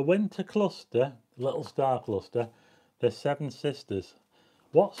of the winter cluster, little star cluster, the Seven Sisters?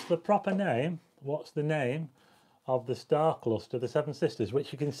 What's the proper name? What's the name of the star cluster, the Seven Sisters,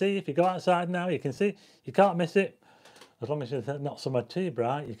 which you can see if you go outside now? You can see, you can't miss it. As long as you're not somewhere too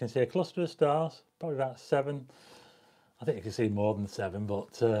bright, you can see a cluster of stars, probably about 7. I think you can see more than 7,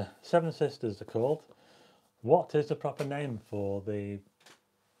 but 7 Sisters are called. What is the proper name for the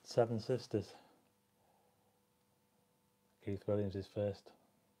 7 Sisters? Keith Williams is first.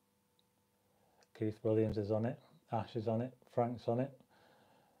 Keith Williams is on it. Ash is on it. Frank's on it.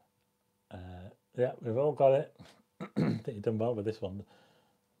 Yeah, we've all got it. I think you've done well with this one.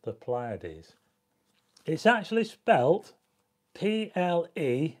 The Pleiades. It's actually spelt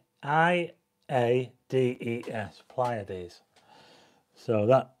Pleiades. Pleiades. So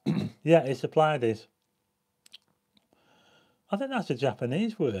that, yeah, it's the Pleiades. I think that's a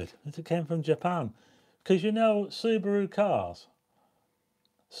Japanese word. It came from Japan. Because you know Subaru cars.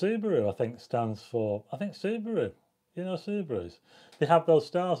 Subaru, I think, stands for, I think Subaru. You know Subarus. They have those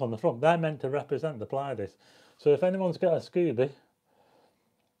stars on the front. They're meant to represent the Pleiades. So if anyone's got a Scooby,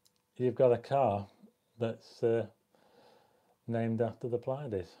 you've got a car that's named after the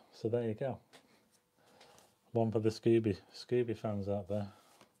Pleiades. So there you go. One for the Scooby fans out there.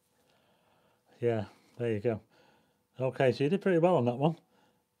 Yeah, there you go. Okay, so you did pretty well on that one.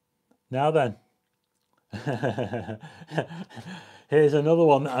 Now then. Here's another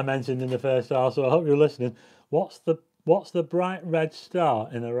one that I mentioned in the first hour, so I hope you're listening. What's the bright red star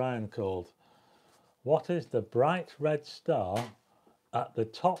in Orion called? What is the bright red star at the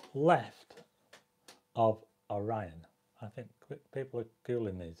top left of Orion? I think people are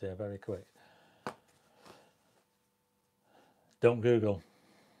Googling these here very quick. Don't Google.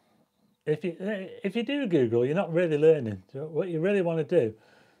 If you do Google, you're not really learning. So what you really want to do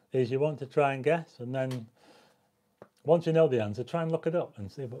is you want to try and guess, and then once you know the answer, try and look it up and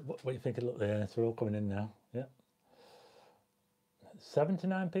see what you think it look there. They're all coming in now. Yeah.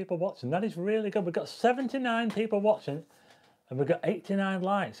 79 people watching. That is really good. We've got 79 people watching and we've got 89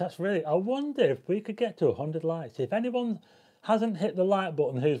 likes. That's really, I wonder if we could get to 100 likes. If anyone hasn't hit the like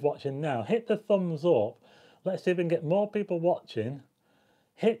button who's watching now, hit the thumbs up. Let's see if we can get more people watching.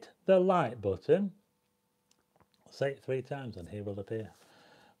 Hit the like button. Say it 3 times and he will appear.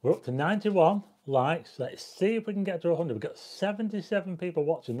 We're up to 91 likes. Let's see if we can get to 100. We've got 77 people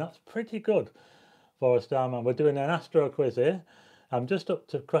watching. That's pretty good for a Starman. We're doing an Astro quiz here. I'm just up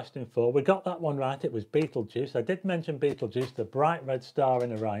to question 4. We got that one right. It was Betelgeuse. I did mention Betelgeuse, the bright red star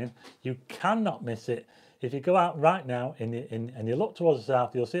in Orion. You cannot miss it. If you go out right now and you look towards the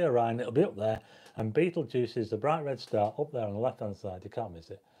south, you'll see Orion. It'll be up there. And Betelgeuse is the bright red star up there on the left-hand side. You can't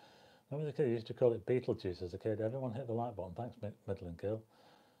miss it. Remember the kid used to call it Betelgeuse as a kid? Everyone hit the like button. Thanks, Midland Kill.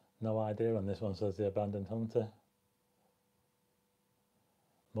 No idea on this one, says the Abandoned Hunter.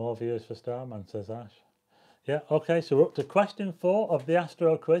 More views for Starman, says Ash. Yeah, okay, so we're up to question 4 of the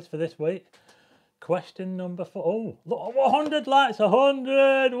Astro quiz for this week. Question number 4. Oh, look, 100 likes,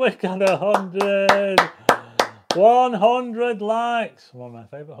 100! We got 100! 100 likes! Well, my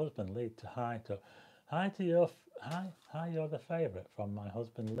favourite husband, Lee, to hi to. Hi to your, hi, you're the favourite from my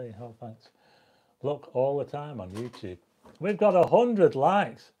husband, Lee. Oh, thanks. Look all the time on YouTube. We've got 100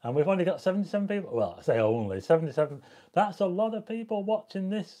 likes and we've only got 77 people. Well, I say only 77. That's a lot of people watching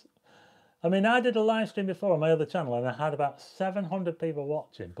this. I mean, I did a live stream before on my other channel and I had about 700 people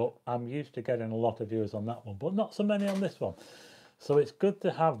watching, but I'm used to getting a lot of viewers on that one, but not so many on this one. So it's good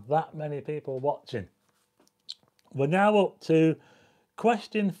to have that many people watching. We're now up to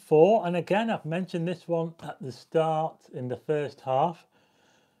question 4. And again, I've mentioned this one at the start in the first half.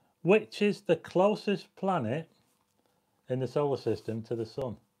 Which is the closest planet in the solar system to the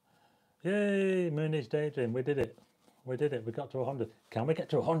sun? Yay, Moonage Daydream, we did it. We did it, we got to 100. Can we get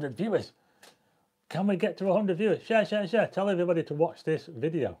to 100 viewers? Can we get to 100 viewers? Share, share, share. Tell everybody to watch this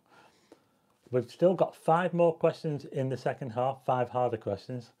video. We've still got 5 more questions in the second half, 5 harder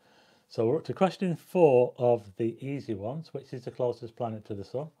questions. So we're up to question 4 of the easy ones, which is the closest planet to the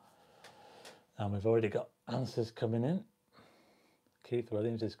sun. And we've already got answers coming in. Keith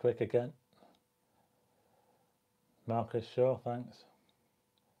Williams is quick again. Marcus Shaw, thanks.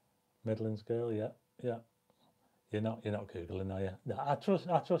 Midlands girl, yeah. You're not Googling, are you? No, I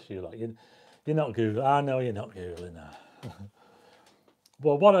trust you. Like you're not Googling. I know you're not Googling now.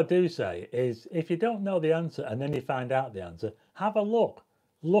 Well, what I do say is, if you don't know the answer and then you find out the answer, have a look.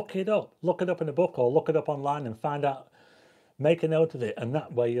 Look it up. Look it up in a book or look it up online and find out. Make a note of it, and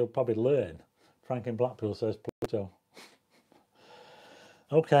that way you'll probably learn. Frank in Blackpool says Pluto.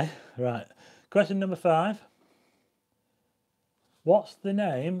 Okay, right. Question number 5. What's the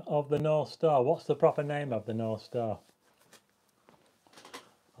name of the North Star? What's the proper name of the North Star?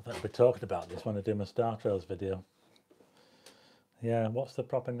 I think we're talking about this when I do my Star Trails video. Yeah, what's the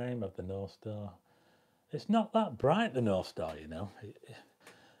proper name of the North Star? It's not that bright, the North Star, you know.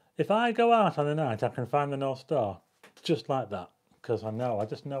 If I go out on a night, I can find the North Star just like that, because I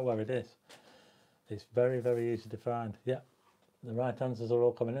just know where it is. It's very, very easy to find. Yeah, the right answers are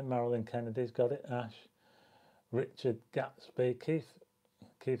all coming in. Marilyn Kennedy's got it. Ash. Richard Gatsby.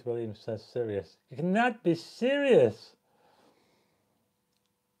 Keith Williams says Sirius. You cannot be serious.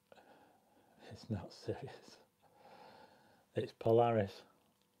 It's not Sirius. It's Polaris.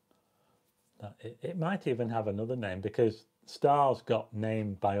 It might even have another name, because stars got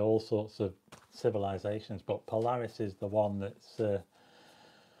named by all sorts of civilizations, but Polaris is the one that's the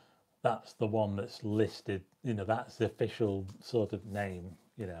one that's listed. You know, that's the official sort of name.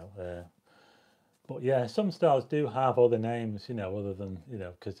 You know, but yeah, some stars do have other names. You know, other than, you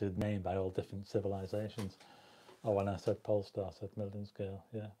know, because they're named by all different civilizations. Oh, when I said pole star, I said million scale.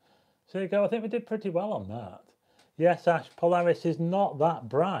 Yeah. So there you go. I think we did pretty well on that. Yes, Ash, Polaris is not that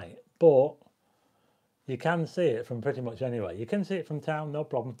bright, but you can see it from pretty much anywhere. You can see it from town, no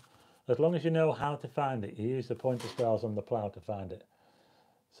problem. As long as you know how to find it, you use the pointer stars on the plough to find it.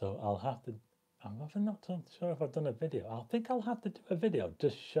 So I'll have to, I'm not sure if I've done a video. I think I'll have to do a video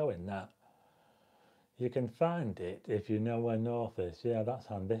just showing that. You can find it if you know where north is. Yeah, that's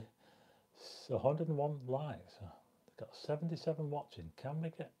handy. It's 101 likes. I've got 77 watching. Can we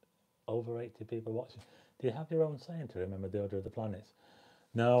get over 80 people watching? Do you have your own saying to remember the order of the planets?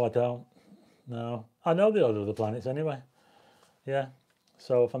 No, I don't. No. I know the order of the planets anyway. Yeah.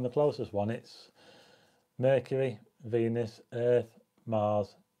 So from the closest one, it's Mercury, Venus, Earth,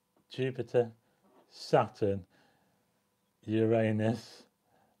 Mars, Jupiter, Saturn, Uranus,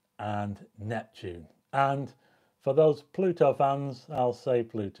 and Neptune. And for those Pluto fans, I'll say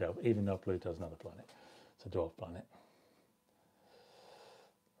Pluto, even though Pluto's not a planet. It's a dwarf planet.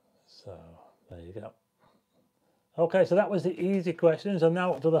 So there you go. Okay, so that was the easy questions, and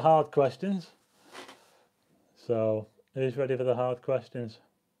now up to the hard questions. So who's ready for the hard questions?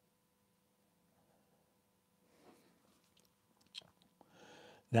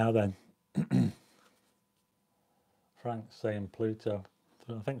 Now then, Frank's saying Pluto.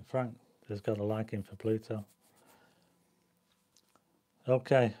 So I think Frank has got a liking for Pluto.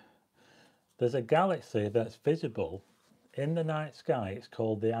 Okay, there's a galaxy that's visible in the night sky. It's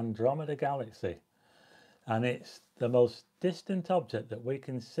called the Andromeda Galaxy, and it's the most distant object that we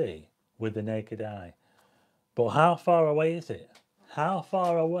can see with the naked eye. But how far away is it? How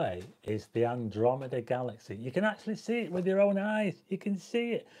far away is the Andromeda Galaxy? You can actually see it with your own eyes. You can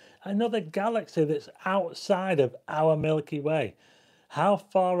see it. Another galaxy that's outside of our Milky Way. How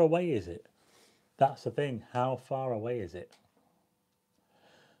far away is it? That's the thing. How far away is it?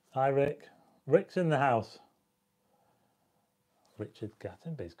 Hi, Rick. Rick's in the house. Richard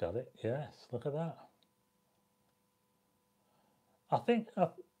Gattenby's got it. Yes, look at that. I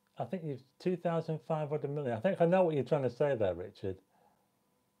think you've 2,500 million. I think I know what you're trying to say there, Richard.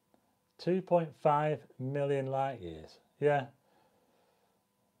 2.5 million light years. Yeah.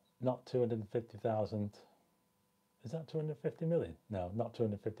 Not 250,000. Is that 250 million? No, not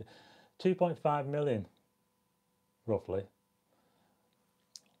 250. 2.5 million, roughly.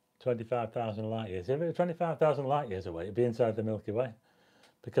 25,000 light years. If it was 25,000 light years away, it'd be inside the Milky Way,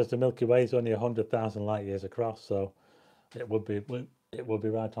 because the Milky Way is only 100,000 light years across, so it would be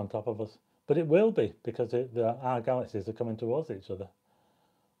right on top of us. But it will be, because our galaxies are coming towards each other.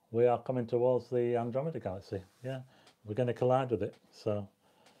 We are coming towards the Andromeda Galaxy. Yeah, we're going to collide with it, so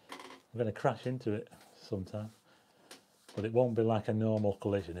we're going to crash into it sometime. But it won't be like a normal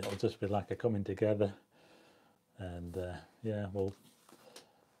collision. It'll just be like a coming together. And yeah, well,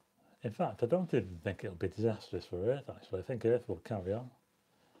 in fact, I don't even think it'll be disastrous for Earth, actually. I think Earth will carry on.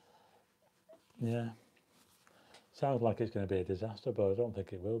 Yeah. Sounds like it's going to be a disaster, but I don't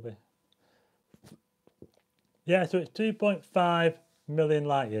think it will be. Yeah, so it's 2.5 million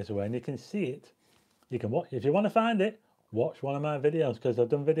light years away, and you can see it. You can watch, if you want to find it, watch one of my videos, because I've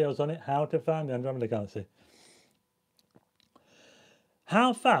done videos on it, how to find the Andromeda Galaxy.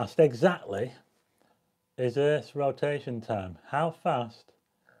 How fast exactly is Earth's rotation time? How fast?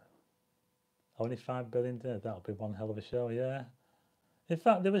 Only 5 billion days. That'll be one hell of a show, yeah. In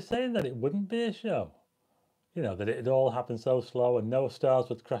fact, they were saying that it wouldn't be a show. You know, that it'd all happen so slow and no stars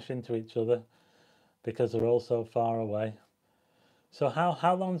would crash into each other because they're all so far away. So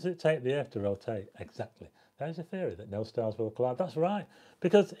how long does it take the Earth to rotate? Exactly. There's a theory that no stars will collide. That's right.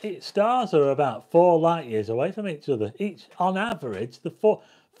 Because stars are about 4 light years away from each other. Each, on average, the 4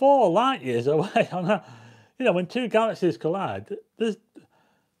 light years away. You know, when two galaxies collide,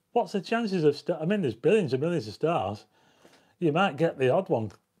 what's the chances of I mean, there's billions and millions of stars. You might get the odd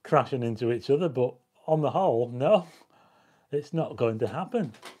one crashing into each other, but on the whole, no, it's not going to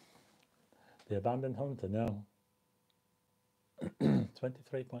happen. The abandoned hunter, no.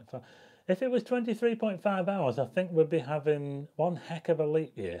 23.5. If it was 23.5 hours, I think we'd be having one heck of a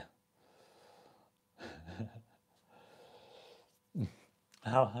leap year.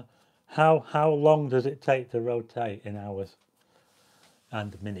 How long does it take to rotate in hours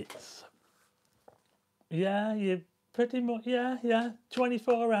and minutes? Yeah, you pretty much, yeah,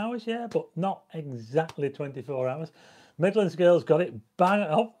 24 hours, yeah, but not exactly 24 hours. Midlands girl's got it bang.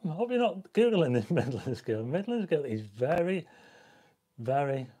 I hope you're not Googling this Midlands girl. Midlands girl is very,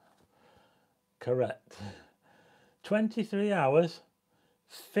 very correct. 23 hours,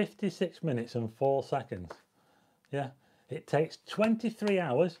 56 minutes and 4 seconds. Yeah, it takes 23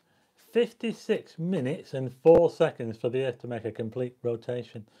 hours, 56 minutes and 4 seconds for the Earth to make a complete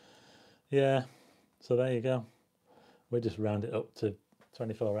rotation. Yeah, so there you go. We just round it up to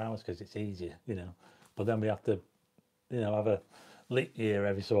 24 hours because it's easier, you know. But then we have to, you know, have a leap year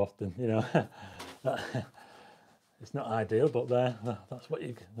every so often, you know. It's not ideal, but that's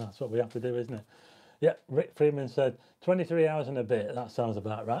what we have to do, isn't it? Yeah, Rick Freeman said 23 hours and a bit. That sounds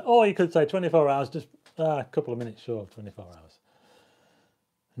about right. Or you could say 24 hours, just a couple of minutes short of 24 hours.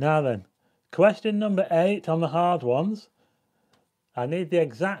 Now then, question number 8 on the hard ones. I need the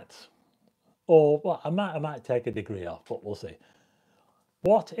exact, or well, I might take a degree off, but we'll see.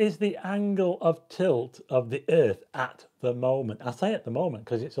 What is the angle of tilt of the Earth at the moment? I say at the moment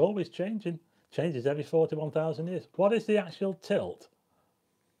because it's always changing. Changes every 41,000 years. What is the actual tilt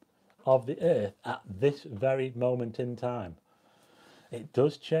of the Earth at this very moment in time? It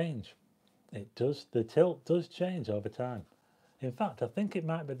does change. It does. The tilt does change over time. In fact, I think it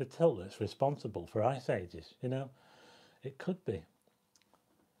might be the tilt that's responsible for ice ages, you know. It could be.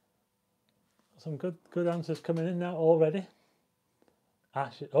 Some good answers coming in now already.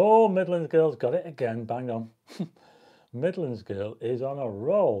 Ash, oh, Midlands girl's got it again. Bang on. Midlands girl is on a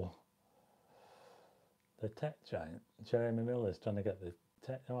roll. The tech giant, Jeremy Miller's trying to get the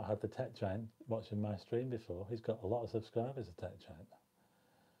tech. Oh, I had the tech giant watching my stream before. He's got a lot of subscribers, the tech giant.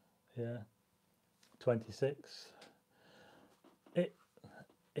 Yeah. 26.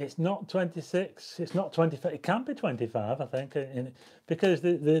 It's not 26. It's not 25. It can be 25, I think, because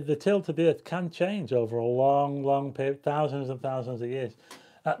the tilt of the Earth can change over a long period, thousands and thousands of years.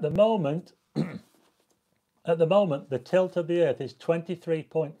 At the moment, the tilt of the Earth is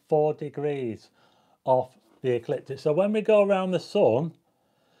 23.4 degrees off the ecliptic. So when we go around the sun,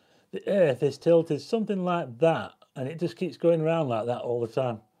 the Earth is tilted something like that, and it just keeps going around like that all the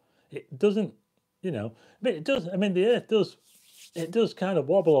time. It doesn't, you know, but it does. I mean, the Earth does. It does kind of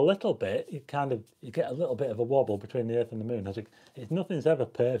wobble a little bit. You get a little bit of a wobble between the Earth and the Moon. Nothing's ever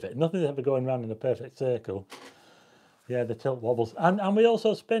perfect. Nothing's ever going around in a perfect circle. Yeah, the tilt wobbles, and we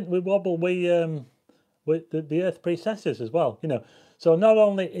also spin. We wobble. The Earth precesses as well. You know, so not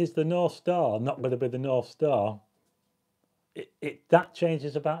only is the North Star not going to be the North Star, that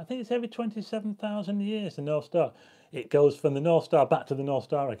changes about. I think it's every 27,000 years. The North Star. It goes from the North Star back to the North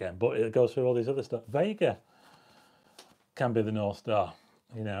Star again, but it goes through all these other stuff. Vega can be the North Star,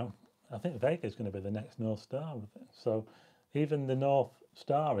 you know. I think Vega is going to be the next North Star. So even the North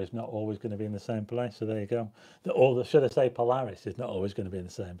Star is not always going to be in the same place. So there you go. Or should I say Polaris is not always going to be in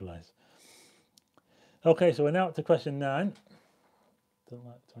the same place. Okay, so we're now up to question 9. Don't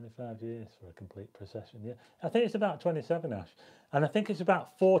like 25 years for a complete precession. Yeah, I think it's about 27, Ash. And I think it's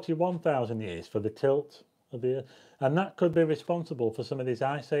about 41,000 years for the tilt of the Earth. And that could be responsible for some of these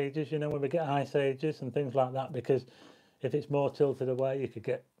ice ages, you know, when we get ice ages and things like that, because if it's more tilted away, you could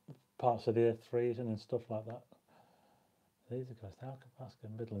get parts of the Earth freezing and stuff like that. These are questions. How can ask a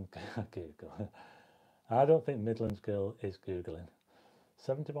Midlands girl Google? I don't think Midlands girl is Googling.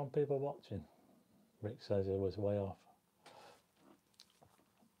 71 people watching. Rick says he was way off.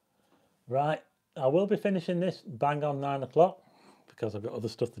 Right, I will be finishing this bang on 9 o'clock because I've got other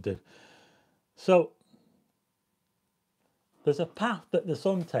stuff to do. So, there's a path that the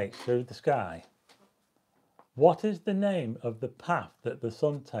sun takes through the sky. What is the name of the path that the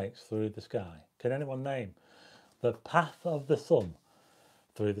sun takes through the sky? Can anyone name the path of the sun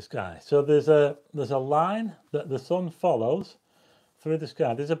through the sky? So there's a line that the sun follows through the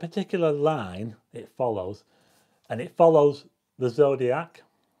sky. There's a particular line it follows, and it follows the zodiac.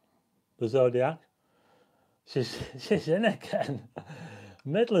 The zodiac. She's in again.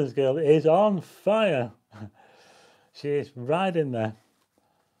 Midlands girl is on fire. She is right in there.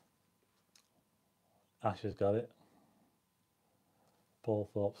 Ash has got it. Paul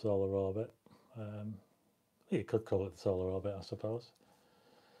Thorpe solar orbit. You could call it the solar orbit, I suppose.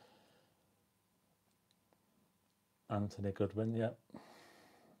 Anthony Goodwin, yep.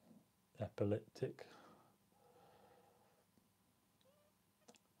 Epileptic.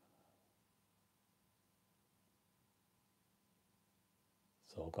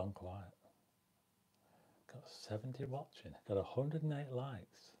 It's all gone quiet. Got 70 watching. Got 108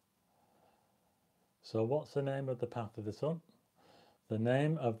 likes. So what's the name of the path of the sun? The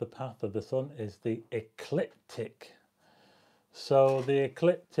name of the path of the sun is the ecliptic. So the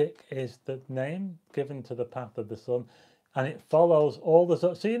ecliptic is the name given to the path of the sun, and it follows all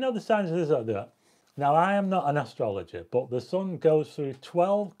the... So you know the signs of the zodiac. Now, I am not an astrologer, but the sun goes through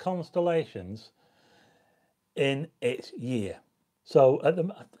 12 constellations in its year. So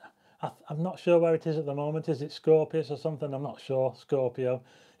I'm not sure where it is at the moment. Is it Scorpius or something? I'm not sure. Scorpio.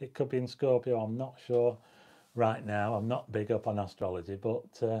 It could be in Scorpio. I'm not sure right now. I'm not big up on astrology, but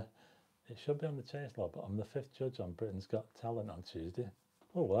it should be on the Chase Log. But I'm the 5th judge on Britain's Got Talent on Tuesday.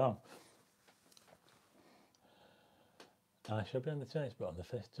 Oh, wow. I should be on the Chase, but I'm the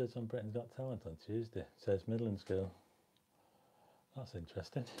 5th judge on Britain's Got Talent on Tuesday, says Midland School. That's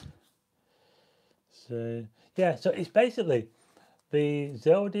interesting. So, yeah, so it's basically the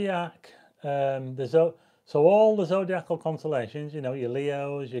zodiac, so all the zodiacal constellations, you know, your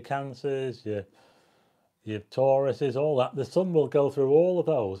Leos, your Cancers, your Tauruses, all that, the sun will go through all of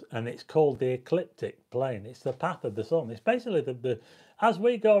those, and it's called the ecliptic plane. It's the path of the sun. It's basically the as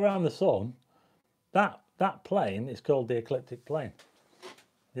we go around the sun, that plane is called the ecliptic plane.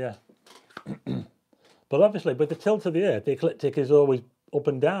 Yeah. But obviously, with the tilt of the Earth, the ecliptic is always up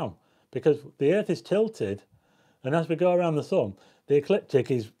and down, because the Earth is tilted, and as we go around the sun, the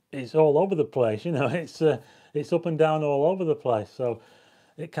ecliptic is all over the place. You know, it's up and down all over the place. So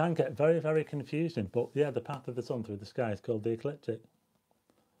it can get very, very confusing. But yeah, the path of the sun through the sky is called the ecliptic.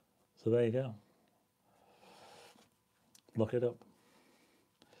 So there you go. Look it up.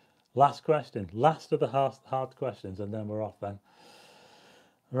 Last question. Last of the hard questions, and then we're off then.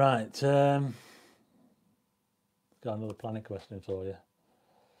 Right. Got another planning question for you.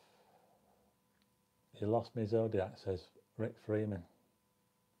 You lost me zodiac, says Rick Freeman.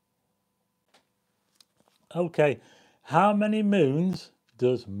 Okay. How many moons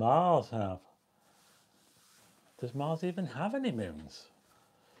does Mars have? Does Mars even have any moons?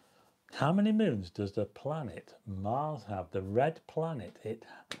 How many moons does the planet Mars have? The red planet.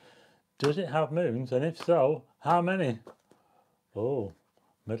 Does it have moons? And if so, how many? Oh,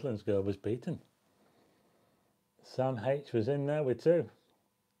 Midlands girl was beaten. Sam H was in there with 2.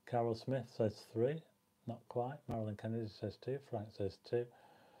 Carol Smith says 3. Not quite. Marilyn Kennedy says 2. Frank says 2.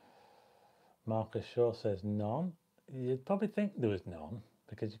 Marcus Shaw says none. You'd probably think there was none,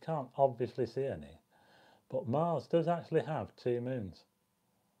 because you can't obviously see any. But Mars does actually have 2 moons.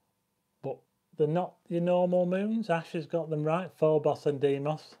 But they're not your normal moons. Ash has got them right. Phobos and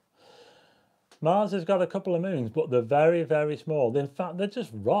Deimos. Mars has got a couple of moons, but they're very, very small. In fact, they're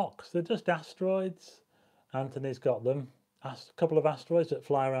just rocks. They're just asteroids. Anthony's got them. A couple of asteroids that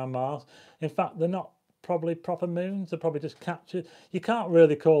fly around Mars. In fact, they're not probably proper moons. They're probably just captured. You can't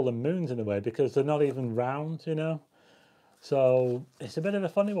really call them moons in a way, because they're not even round, you know. So it's a bit of a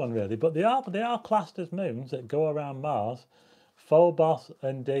funny one, really. But they are classed as moons that go around Mars. Phobos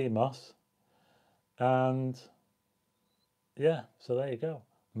and Deimos. And yeah, so there you go.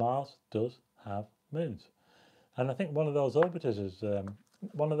 Mars does have moons. And I think one of those orbiters is the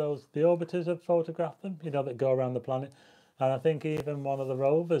orbiters have photographed them, you know, that go around the planet. And I think even one of the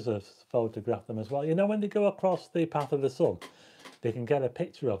rovers has photographed them as well. You know, when they go across the path of the sun, they can get a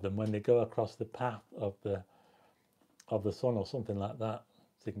picture of them when they go across the path of the sun or something like that.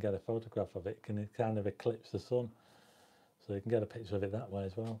 So you can get a photograph of it. It can kind of eclipse the sun. So you can get a picture of it that way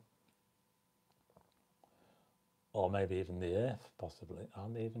as well. Or maybe even the Earth, possibly.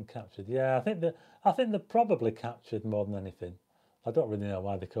 Aren't they even captured? Yeah, I think they're probably captured more than anything. I don't really know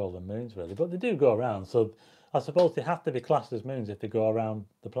why they call them moons, really, but they do go around. So I suppose they have to be classed as moons if they go around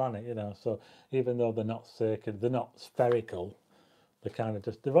the planet, you know. So even though they're not circular, they're not spherical, they're kind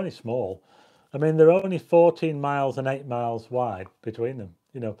of they're only small. I mean, they're only 14 miles and 8 miles wide between them.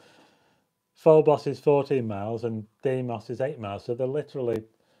 You know, Phobos is 14 miles and Deimos is 8 miles. So they're literally,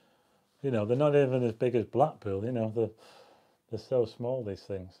 you know, they're not even as big as Blackpool, you know, they're so small, these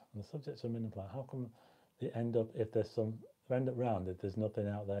things. And the subjects are minimal. How come they end up, if there's some, they end up round if there's nothing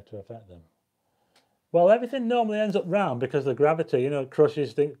out there to affect them? Well, everything normally ends up round because of gravity, you know, it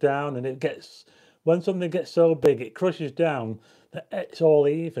crushes things down, and it gets, when something gets so big, it crushes down that it's all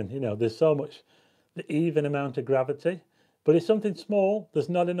even, you know, there's so much, the even amount of gravity. But if something small, there's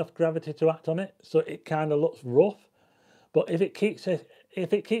not enough gravity to act on it, so it kind of looks rough. But if it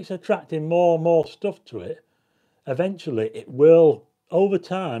keeps attracting more and more stuff to it, eventually it will, over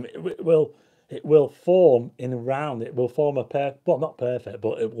time, it will form in a round. It will form a well, not perfect,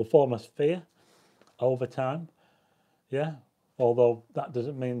 but it will form a sphere over time. Yeah. Although that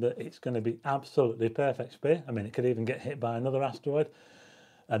doesn't mean that it's going to be absolutely perfect sphere. I mean, it could even get hit by another asteroid,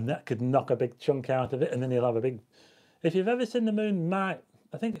 and that could knock a big chunk out of it, and then you'll have a big. If you've ever seen the moon, I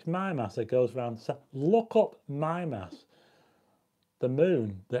think it's Mimas that goes around. Look up Mimas, the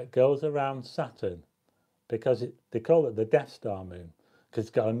moon that goes around Saturn, because they call it the Death Star moon, because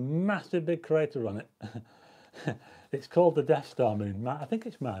it's got a massive big crater on it. It's called the Death Star moon. I think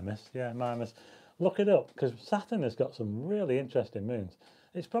it's Mimas. Yeah, Mimas. Look it up, because Saturn has got some really interesting moons.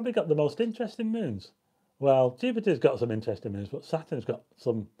 It's probably got the most interesting moons. Well, Jupiter's got some interesting moons, but Saturn's got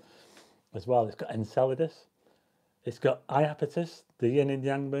some as well. It's got Enceladus. It's got Iapetus, the yin and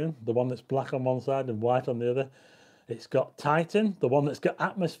yang moon, the one that's black on one side and white on the other. It's got Titan, the one that's got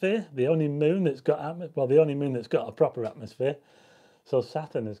atmosphere, the only moon that's got the only moon that's got a proper atmosphere. So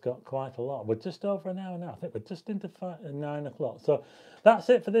Saturn has got quite a lot. We're just over an hour now. I think we're just into 9 o'clock. So that's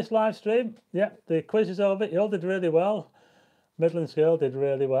it for this live stream. Yep, the quiz is over. You all did really well. Midlands girl did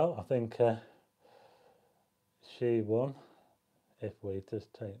really well. I think she won. If we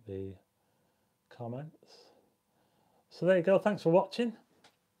just take the comments. So there you go. Thanks for watching.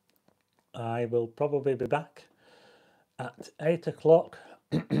 I will probably be back at 8 o'clock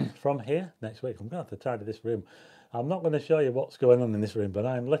from here next week. I'm going to have to tidy this room. I'm not going to show you what's going on in this room, but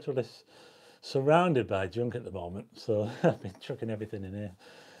I'm literally surrounded by junk at the moment. So I've been chucking everything in here.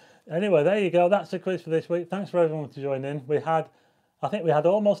 Anyway, there you go. That's the quiz for this week. Thanks for everyone to join in. I think we had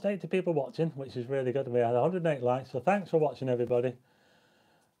almost 80 people watching, which is really good. We had 108 likes. So thanks for watching, everybody.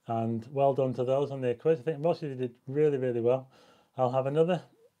 And well done to those on their quiz. I think most of you did really, really well. I'll have another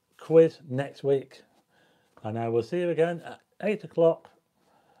quiz next week. And I will see you again at 8 o'clock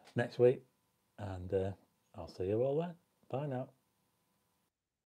next week. And I'll see you all then. Bye now.